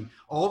depression,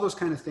 all those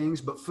kind of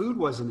things, but food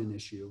wasn't an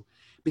issue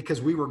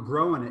because we were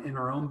growing it in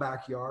our own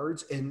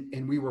backyards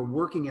and we were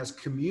working as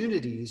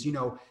communities. You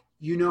know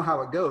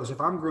how it goes.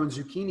 If I'm growing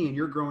zucchini and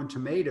you're growing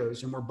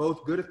tomatoes and we're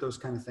both good at those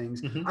kind of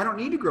things, I don't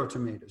need to grow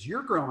tomatoes.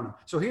 You're growing them.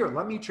 So here,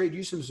 let me trade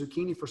you some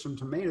zucchini for some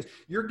tomatoes.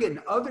 You're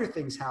getting other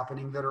things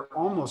happening that are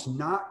almost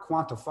not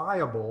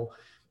quantifiable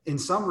in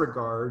some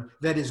regard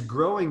that is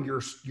growing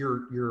your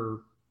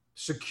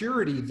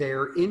security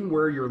there in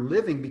where you're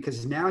living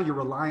because now you're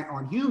reliant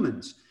on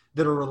humans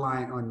that are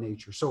reliant on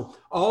nature. So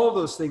all of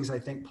those things I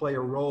think play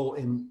a role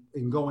in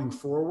going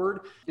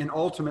forward. And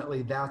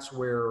ultimately that's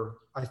where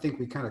I think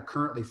we kind of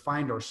currently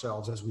find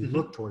ourselves as we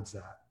look towards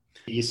that.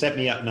 You set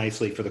me up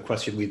nicely for the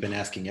question we've been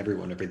asking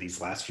everyone over these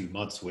last few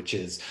months, which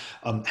is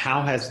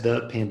how has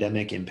the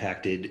pandemic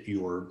impacted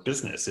your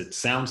business? It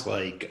sounds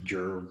like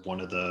you're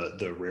one of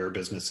the rare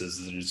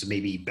businesses that has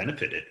maybe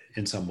benefited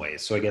in some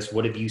ways. So I guess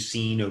what have you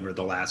seen over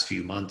the last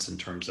few months in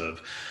terms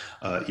of,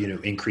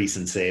 increase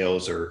in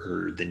sales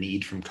or the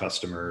need from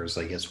customers?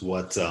 I guess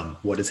what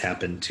has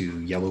happened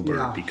to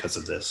Yellowbird because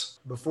of this?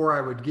 Before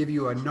I would give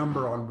you a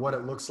number on what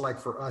it looks like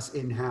for us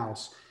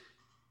in-house,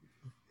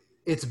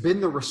 it's been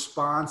the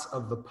response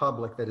of the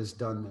public that has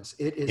done this.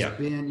 It has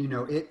been,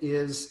 it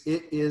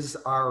is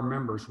our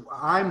members.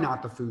 I'm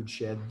not the food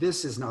shed.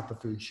 This is not the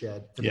food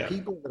shed. The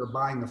people that are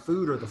buying the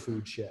food are the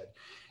food shed.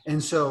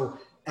 And so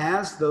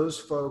as those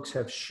folks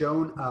have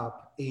shown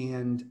up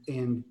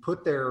and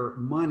put their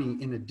money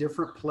in a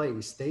different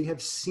place, they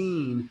have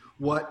seen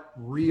what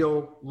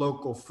real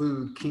local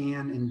food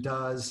can and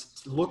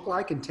does look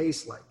like and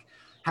taste like.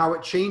 How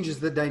it changes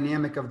the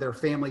dynamic of their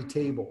family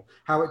table,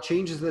 how it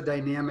changes the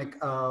dynamic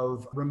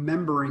of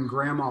remembering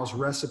grandma's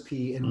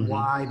recipe and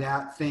why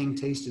that thing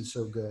tasted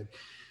so good.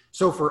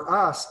 So for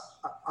us,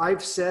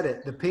 I've said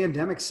it, the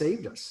pandemic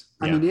saved us.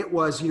 I mean, it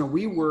was,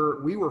 we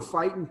were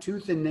fighting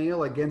tooth and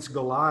nail against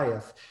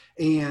Goliath,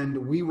 and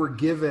we were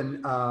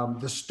given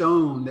the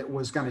stone that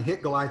was going to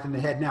hit Goliath in the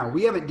head. Now,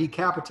 we haven't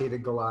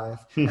decapitated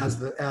Goliath as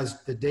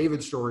the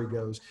David story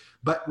goes,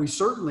 but we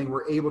certainly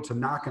were able to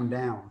knock him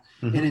down.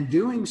 And in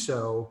doing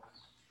so,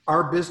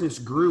 our business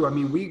grew. I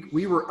mean,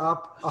 we were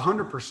up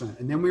 100%,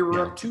 and then we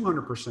were up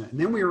 200%, and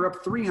then we were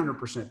up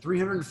 300%,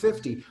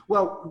 350.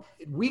 Well,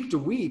 week to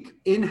week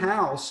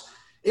in-house,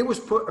 it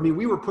was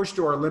we were pushed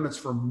to our limits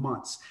for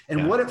months.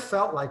 And what it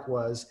felt like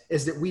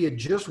is that we had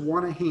just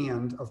won a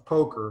hand of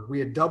poker. We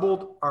had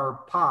doubled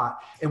our pot,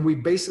 and we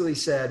basically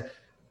said,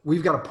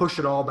 we've got to push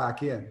it all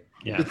back in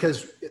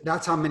because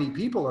that's how many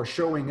people are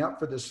showing up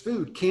for this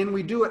food. Can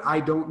we do it? I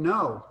don't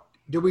know.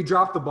 Did we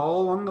drop the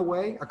ball along the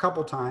way? A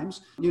couple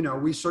times.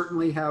 We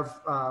certainly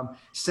have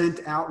sent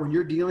out, when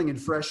you're dealing in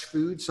fresh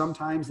food,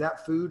 sometimes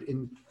that food,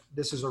 and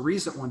this is a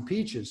recent one,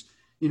 peaches,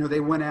 they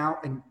went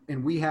out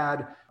and we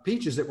had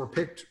peaches that were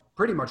picked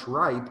pretty much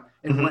ripe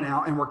and went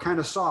out and were kind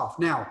of soft.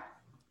 Now,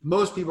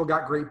 most people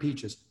got great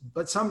peaches,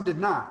 but some did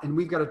not. And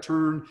we've got to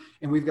turn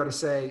and we've got to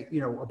say,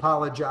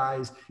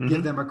 apologize,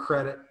 give them a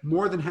credit.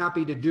 More than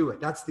happy to do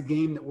it. That's the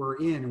game that we're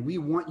in. And we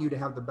want you to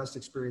have the best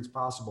experience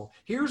possible.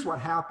 Here's what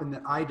happened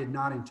that I did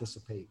not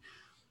anticipate.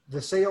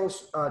 The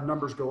sales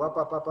numbers go up.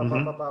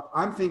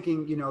 I'm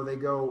thinking, they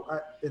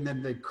go and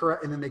then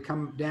they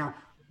come down.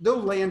 They'll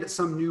land at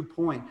some new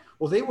point.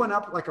 Well, they went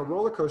up like a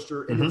roller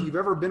coaster. And if you've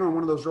ever been on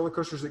one of those roller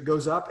coasters that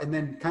goes up and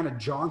then kind of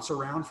jaunts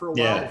around for a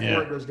while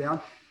before it goes down,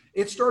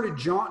 it started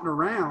jaunting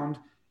around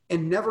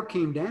and never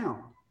came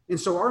down. And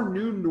so our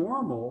new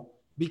normal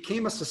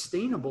became a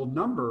sustainable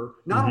number,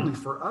 not only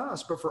for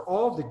us, but for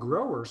all the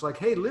growers. Like,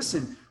 hey,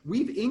 listen,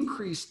 we've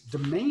increased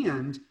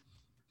demand.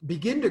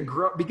 Begin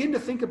to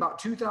think about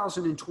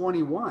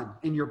 2021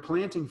 and you're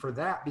planting for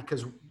that,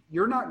 because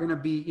you're not going to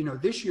be,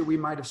 this year we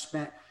might have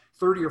spent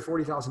 $30,000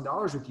 or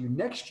 $40,000 with you.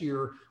 Next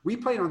year, we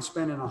plan on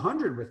spending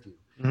 $100,000 with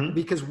you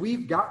because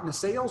we've gotten a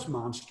sales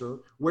monster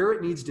where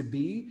it needs to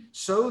be,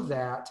 so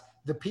that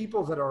the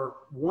people that are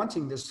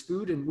wanting this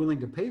food and willing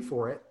to pay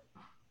for it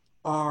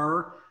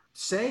are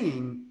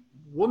saying,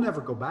 we'll never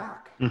go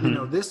back.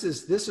 This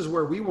is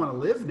where we want to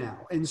live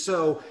now. And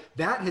so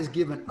that has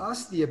given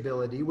us the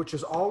ability, which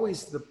is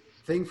always the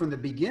thing from the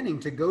beginning,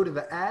 to go to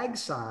the ag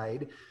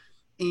side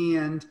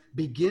and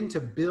begin to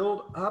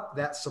build up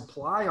that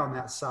supply on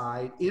that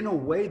side in a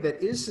way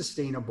that is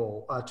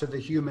sustainable to the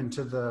human,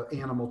 to the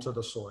animal, to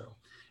the soil.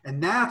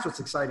 And that's what's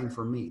exciting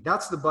for me.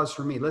 That's the buzz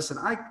for me. Listen,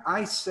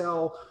 I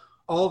sell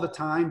all the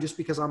time just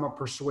because I'm a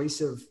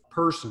persuasive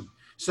person.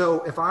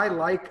 So if I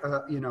like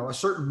a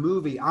certain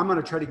movie, I'm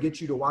going to try to get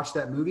you to watch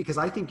that movie because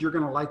I think you're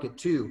going to like it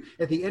too.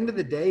 At the end of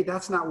the day,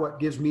 that's not what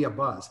gives me a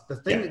buzz. The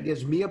thing that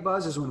gives me a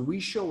buzz is when we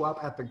show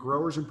up at the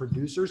growers and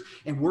producers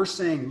and we're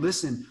saying,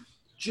 listen,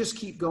 just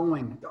keep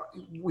going.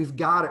 We've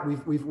got it.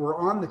 We're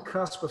on the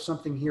cusp of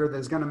something here that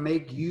is going to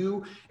make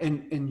you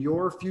and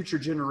your future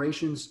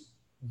generations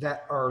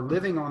that are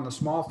living on the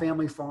small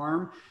family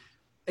farm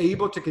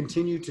able to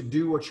continue to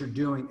do what you're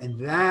doing. And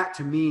that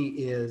to me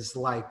is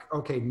like,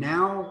 okay,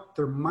 now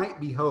there might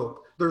be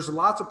hope. There's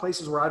lots of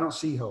places where I don't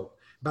see hope,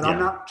 but I'm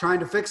not trying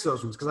to fix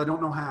those ones because I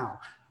don't know how.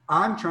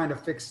 I'm trying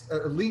to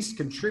at least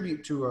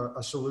contribute to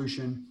a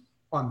solution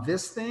on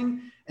this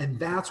thing. And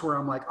that's where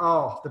I'm like,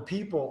 oh, the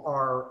people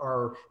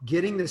are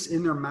getting this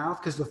in their mouth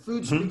because the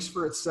food speaks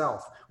for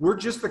itself. We're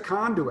just the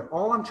conduit.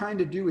 All I'm trying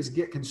to do is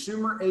get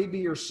consumer A,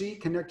 B, or C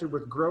connected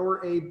with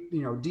grower A,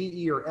 D,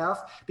 E, or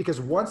F,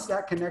 because once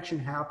that connection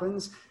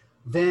happens,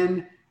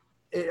 then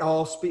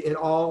all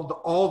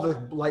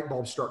the light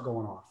bulbs start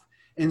going off.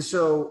 And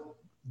so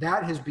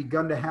that has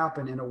begun to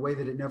happen in a way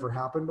that it never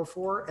happened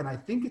before. And I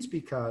think it's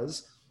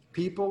because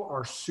people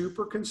are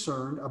super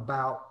concerned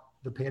about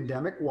the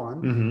pandemic,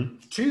 one.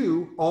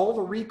 Two, all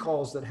the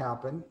recalls that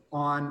happened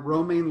on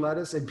romaine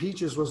lettuce, and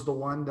peaches was the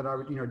one that I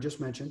just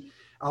mentioned,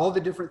 all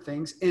the different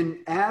things. And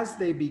as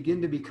they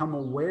begin to become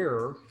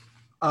aware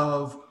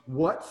of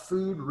what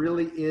food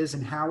really is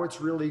and how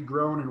it's really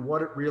grown and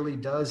what it really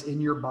does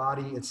in your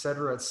body, et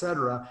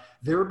cetera,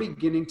 they're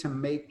beginning to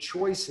make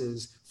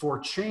choices for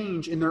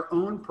change in their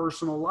own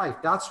personal life.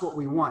 That's what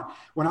we want.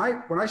 When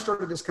I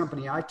started this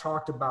company, I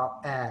talked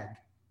about ag.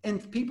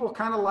 And people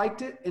kind of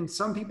liked it, and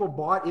some people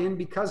bought in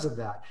because of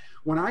that.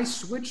 When I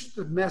switched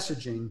the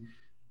messaging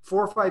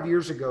 4 or 5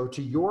 years ago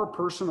to your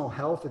personal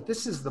health, that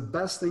this is the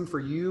best thing for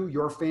you,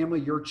 your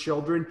family, your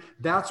children,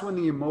 that's when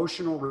the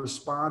emotional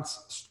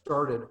response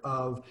started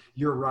of,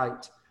 you're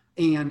right.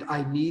 And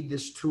I need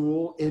this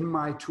tool in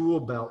my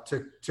tool belt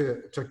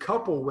to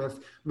couple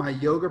with my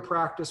yoga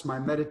practice, my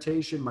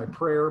meditation, my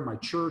prayer, my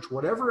church,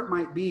 whatever it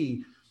might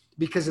be,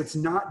 because it's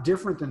not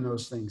different than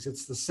those things.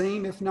 It's the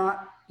same, if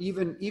not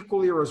even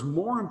equally or as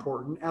more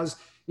important as,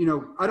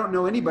 I don't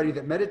know anybody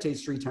that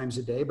meditates 3 times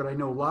a day, but I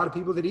know a lot of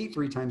people that eat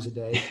 3 times a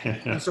day.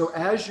 And so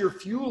as you're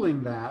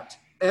fueling that,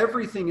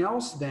 everything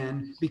else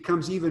then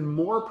becomes even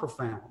more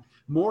profound,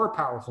 more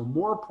powerful,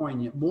 more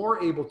poignant,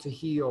 more able to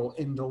heal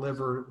and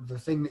deliver the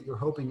thing that you're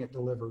hoping it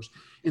delivers.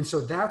 And so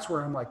that's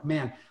where I'm like,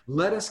 man,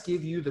 let us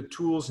give you the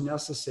tools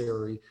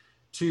necessary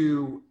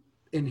to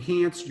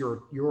enhance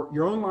your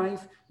own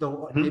life,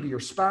 maybe your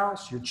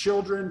spouse, your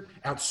children,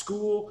 at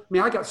school. I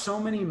mean, I got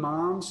so many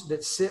moms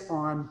that sit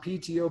on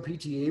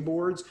PTA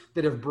boards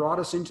that have brought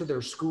us into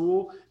their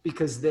school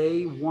because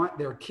they want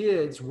their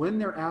kids, when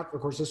they're at,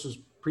 of course, this was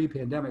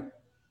pre-pandemic,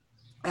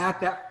 at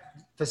that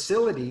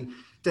facility,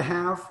 to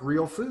have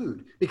real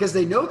food, because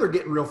they know they're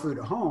getting real food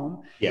at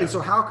home. Yeah. And so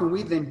how can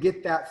we then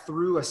get that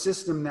through a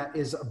system that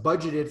is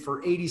budgeted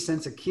for 80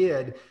 cents a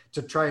kid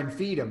to try and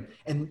feed them?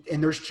 And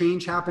there's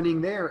change happening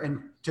there.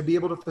 And to be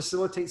able to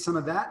facilitate some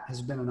of that has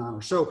been an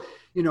honor. So,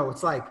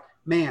 it's like,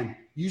 man,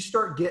 you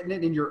start getting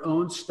it in your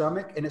own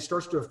stomach and it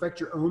starts to affect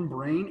your own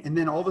brain. And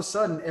then all of a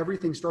sudden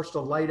everything starts to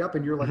light up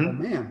and you're like, oh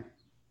man,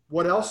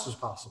 what else is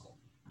possible?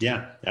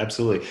 Yeah,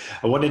 absolutely.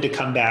 I wanted to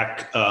come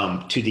back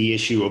to the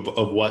issue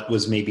of what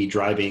was maybe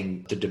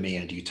driving the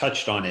demand. You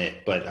touched on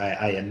it, but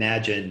I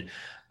imagine,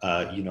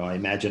 I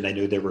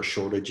know there were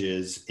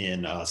shortages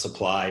in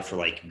supply for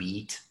like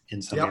meat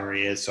in some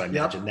areas. So I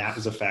imagine that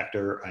was a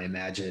factor. I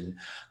imagine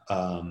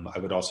I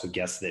would also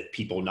guess that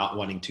people not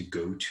wanting to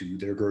go to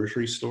their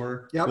grocery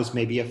store was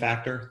maybe a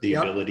factor, the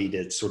ability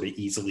to sort of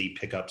easily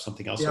pick up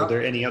something else. Are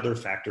there any other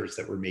factors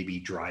that were maybe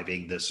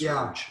driving this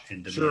surge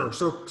in demand?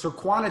 Sure. So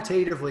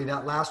quantitatively,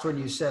 that last one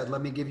you said,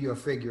 let me give you a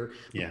figure.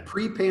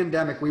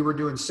 Pre-pandemic, we were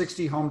doing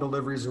 60 home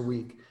deliveries a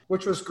week,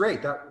 which was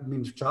great. That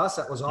means to us,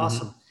 that was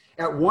awesome.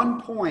 At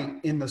one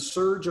point in the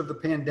surge of the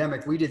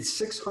pandemic, we did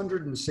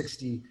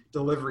 660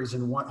 deliveries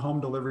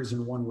home deliveries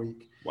in 1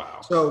 week. Wow.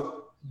 So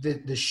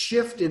the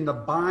shift in the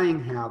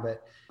buying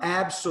habit,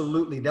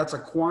 absolutely, that's a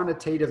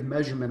quantitative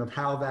measurement of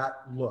how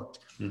that looked.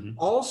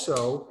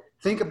 Also,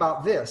 think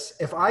about this.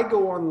 If I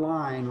go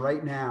online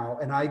right now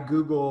and I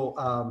Google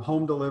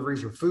home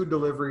deliveries or food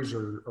deliveries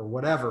or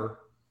whatever,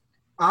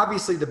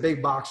 obviously the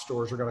big box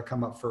stores are going to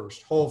come up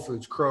first. Whole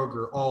Foods,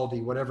 Kroger,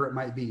 Aldi, whatever it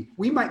might be.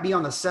 We might be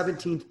on the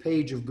 17th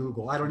page of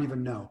Google. I don't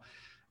even know.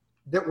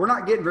 That we're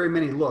not getting very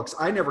many looks.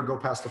 I never go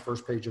past the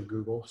first page of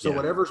Google. So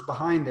whatever's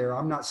behind there,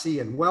 I'm not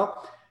seeing.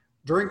 Well,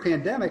 during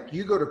pandemic,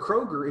 you go to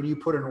Kroger and you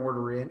put an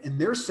order in and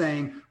they're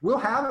saying, we'll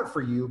have it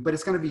for you, but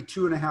it's going to be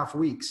 2.5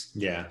 weeks.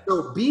 Yeah.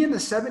 So being the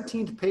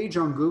 17th page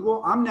on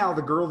Google, I'm now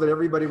the girl that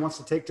everybody wants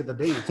to take to the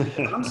dance.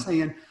 Because I'm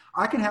saying,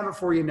 I can have it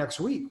for you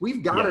next week.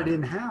 We've got it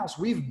in-house.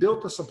 We've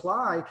built the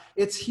supply.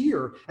 It's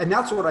here. And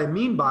that's what I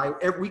mean by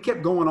we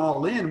kept going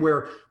all in,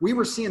 where we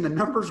were seeing the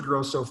numbers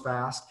grow so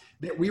fast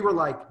that we were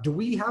like, do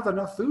we have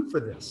enough food for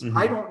this?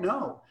 I don't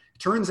know.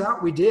 Turns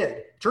out we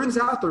did. Turns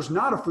out there's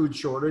not a food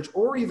shortage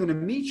or even a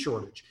meat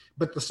shortage,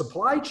 but the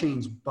supply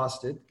chain's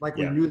busted like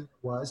we knew it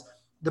was.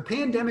 The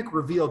pandemic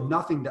revealed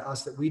nothing to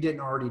us that we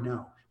didn't already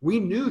know. We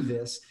knew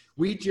this.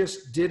 We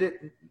just didn't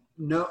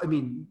know. I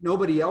mean,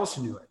 nobody else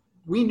knew it.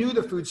 We knew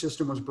the food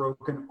system was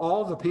broken.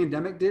 All the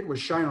pandemic did was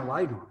shine a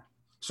light on it.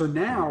 So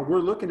now we're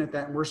looking at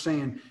that and we're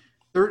saying,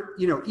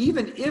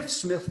 even if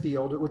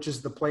Smithfield, which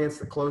is the plants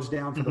that closed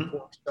down for the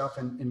pork stuff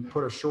and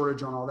put a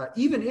shortage on all that,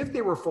 even if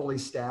they were fully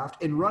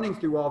staffed and running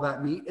through all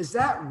that meat, is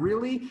that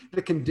really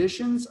the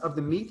conditions of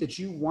the meat that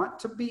you want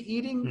to be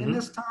eating in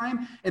this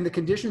time and the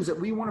conditions that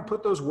we want to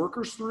put those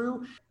workers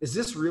through? Is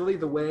this really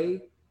the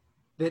way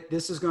that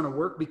this is going to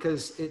work?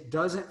 Because it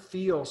doesn't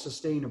feel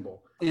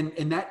sustainable.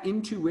 And that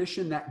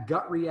intuition, that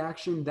gut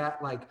reaction,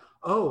 that like,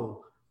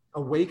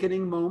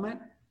 awakening moment,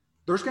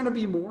 there's going to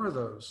be more of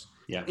those.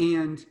 Yeah.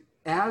 And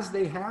as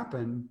they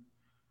happen,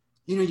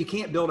 you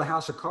can't build a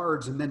house of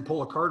cards and then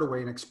pull a card away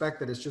and expect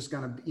that it's just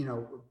going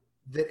to,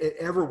 that it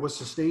ever was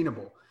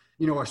sustainable.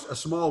 A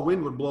small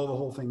wind would blow the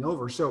whole thing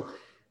over. So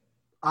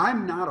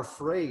I'm not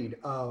afraid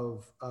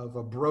of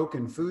a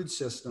broken food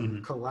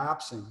system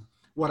collapsing.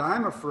 What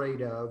I'm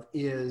afraid of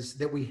is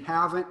that we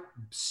haven't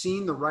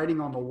seen the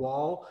writing on the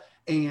wall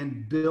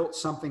and built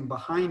something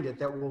behind it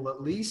that will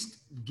at least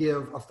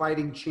give a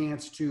fighting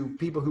chance to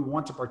people who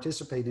want to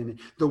participate in it.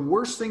 The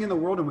worst thing in the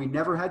world, and we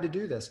never had to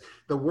do this,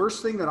 the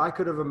worst thing that I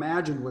could have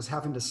imagined was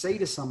having to say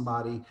to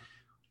somebody,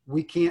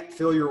 we can't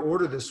fill your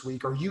order this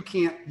week, or you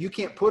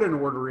can't put an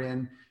order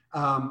in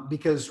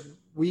because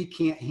we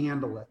can't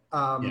handle it.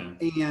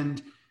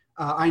 And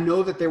I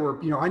know that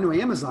I know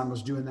Amazon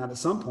was doing that at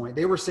some point.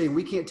 They were saying,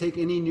 we can't take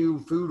any new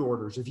food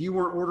orders. If you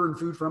weren't ordering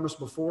food from us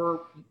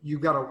before,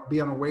 you've got to be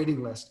on a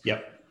waiting list.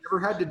 Yep.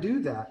 Never had to do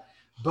that.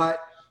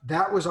 But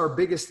that was our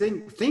biggest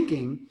thing,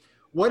 thinking,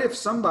 what if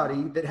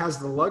somebody that has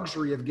the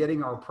luxury of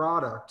getting our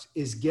product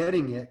is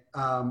getting it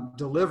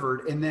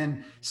delivered, and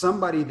then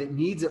somebody that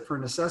needs it for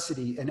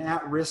necessity, an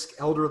at-risk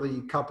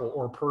elderly couple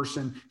or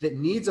person that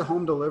needs a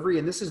home delivery,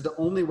 and this is the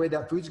only way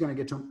that food's going to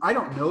get to them. I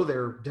don't know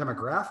their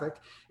demographic.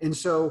 And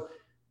so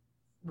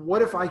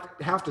what if I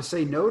have to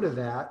say no to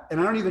that? And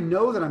I don't even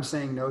know that I'm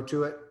saying no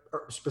to it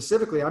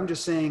specifically. I'm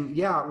just saying,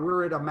 yeah,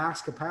 we're at a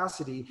max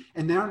capacity,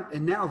 and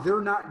now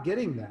they're not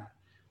getting that.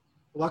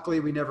 Luckily,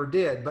 we never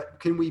did, but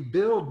can we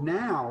build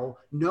now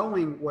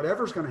knowing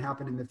whatever's going to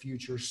happen in the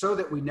future so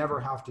that we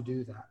never have to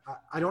do that?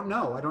 I don't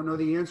know. I don't know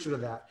the answer to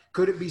that.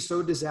 Could it be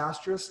so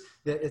disastrous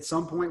that at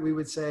some point we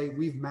would say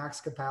we've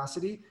maxed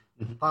capacity?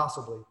 Mm-hmm.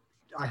 Possibly.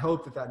 I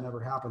hope that never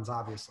happens,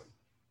 obviously.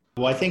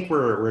 Well, I think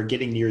we're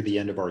getting near the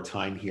end of our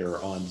time here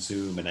on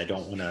Zoom, and I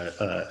don't want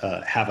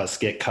to have us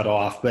get cut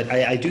off. But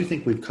I do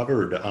think we've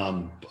covered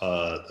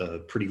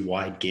a pretty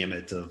wide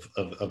gamut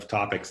of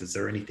topics. Is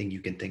there anything you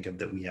can think of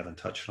that we haven't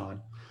touched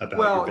on about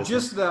your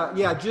business?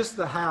 Just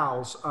the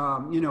hows.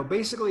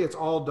 Basically, it's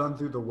all done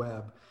through the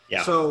web.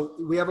 Yeah. So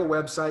we have a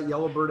website,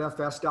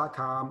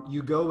 yellowbirdfs.com.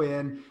 You go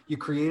in, you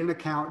create an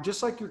account,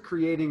 just like you're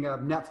creating a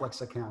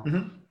Netflix account.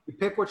 Mm-hmm. You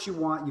pick what you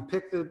want. You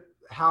pick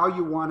how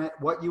you want it,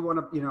 what you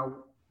want to,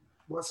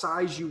 what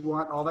size you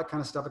want, all that kind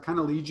of stuff. It kind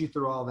of leads you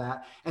through all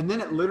that. And then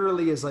it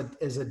literally is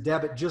a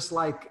debit, just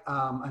like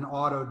an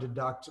auto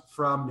deduct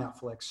from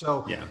Netflix.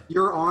 So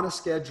you're on a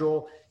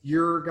schedule.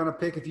 You're going to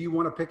pick if you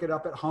want to pick it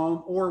up at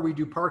home, or we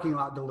do parking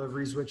lot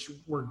deliveries, which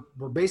we're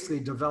basically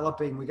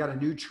developing. We got a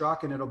new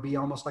truck, and it'll be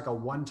almost like a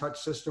one-touch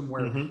system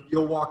where mm-hmm.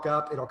 you'll walk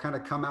up, it'll kind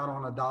of come out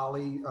on a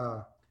dolly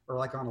or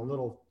like on a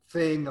little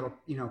thing that'll,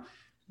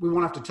 we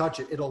won't have to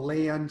touch it. It'll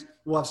land.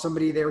 We'll have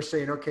somebody there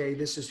saying, okay,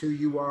 this is who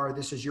you are.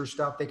 This is your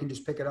stuff. They can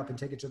just pick it up and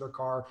take it to their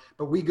car.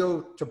 But we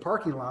go to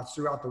parking lots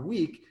throughout the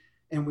week,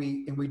 and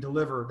we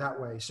deliver that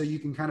way. So you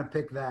can kind of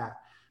pick that.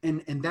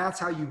 And that's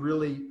how you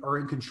really are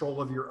in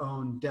control of your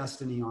own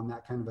destiny on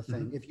that kind of a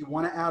thing. Mm-hmm. If you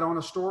want to add on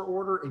a store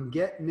order and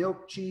get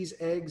milk, cheese,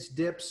 eggs,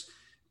 dips,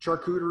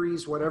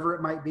 charcuteries, whatever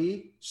it might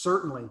be,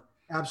 certainly,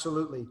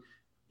 absolutely.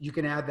 You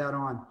can add that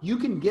on. You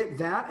can get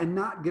that and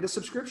not get a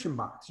subscription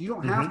box. You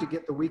don't have to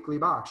get the weekly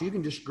box. You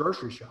can just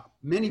grocery shop.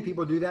 Many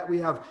people do that. We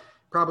have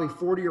probably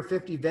 40 or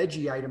 50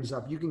 veggie items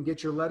up. You can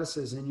get your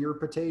lettuces and your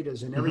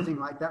potatoes and everything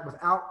like that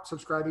without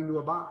subscribing to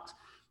a box.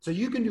 So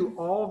you can do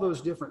all those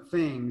different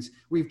things.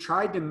 We've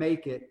tried to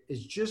make it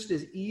just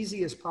as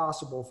easy as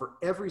possible for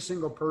every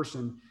single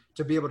person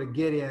to be able to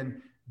get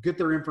in, get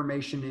their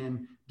information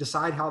in,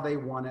 decide how they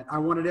want it. I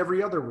want it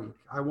every other week.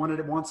 I wanted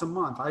it once a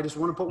month. I just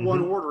want to put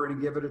one order in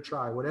and give it a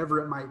try, whatever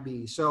it might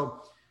be.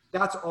 So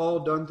that's all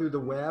done through the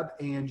web,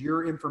 and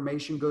your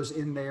information goes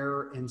in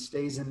there and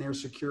stays in there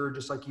secure,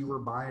 just like you were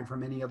buying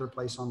from any other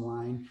place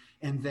online.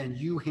 And then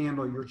you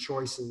handle your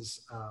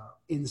choices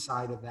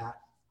inside of that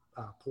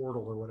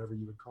portal or whatever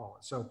you would call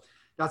it. So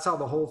that's how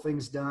the whole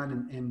thing's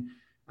done. And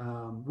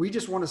we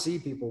just want to see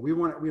people. We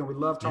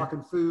love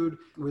talking food.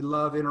 We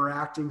love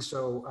interacting.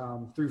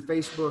 So through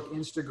Facebook,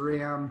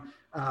 Instagram,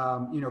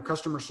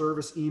 customer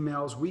service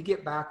emails, we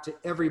get back to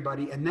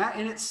everybody. And that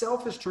in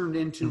itself has turned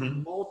into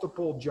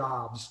multiple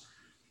jobs.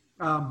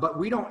 But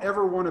we don't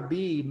ever want to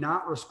be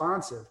not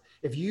responsive.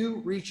 If you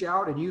reach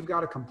out and you've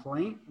got a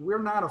complaint,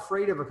 we're not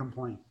afraid of a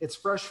complaint. It's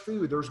fresh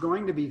food. There's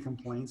going to be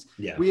complaints.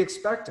 Yeah. We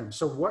expect them.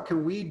 So what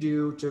can we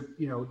do to,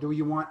 do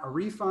you want a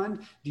refund?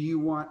 Do you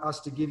want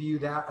us to give you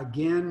that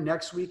again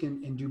next week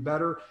and do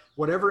better?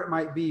 Whatever it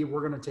might be,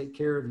 we're going to take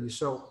care of you.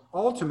 So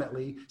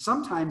ultimately,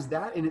 sometimes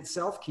that in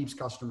itself keeps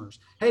customers.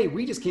 Hey,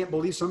 we just can't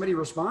believe somebody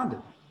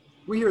responded.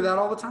 We hear that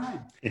all the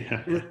time.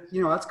 Yeah. And,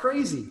 that's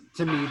crazy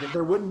to me that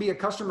there wouldn't be a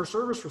customer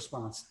service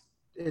response.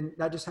 And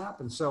that just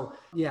happens. So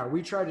yeah,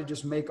 we try to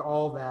just make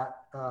all that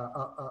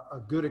a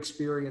good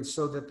experience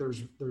so that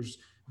there's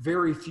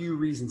very few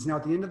reasons. Now,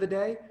 at the end of the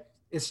day,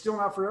 it's still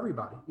not for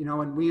everybody,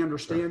 and we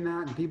understand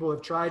that, and people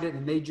have tried it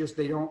and they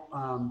don't,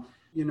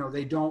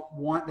 they don't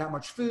want that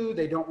much food.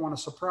 They don't want a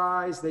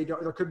surprise.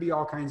 There could be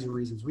all kinds of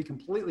reasons. We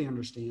completely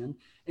understand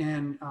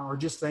and are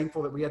just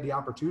thankful that we had the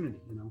opportunity,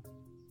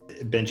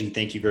 Benji,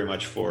 thank you very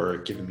much for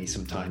giving me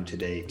some time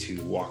today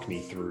to walk me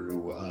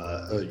through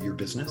your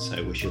business.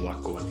 I wish you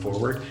luck going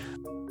forward.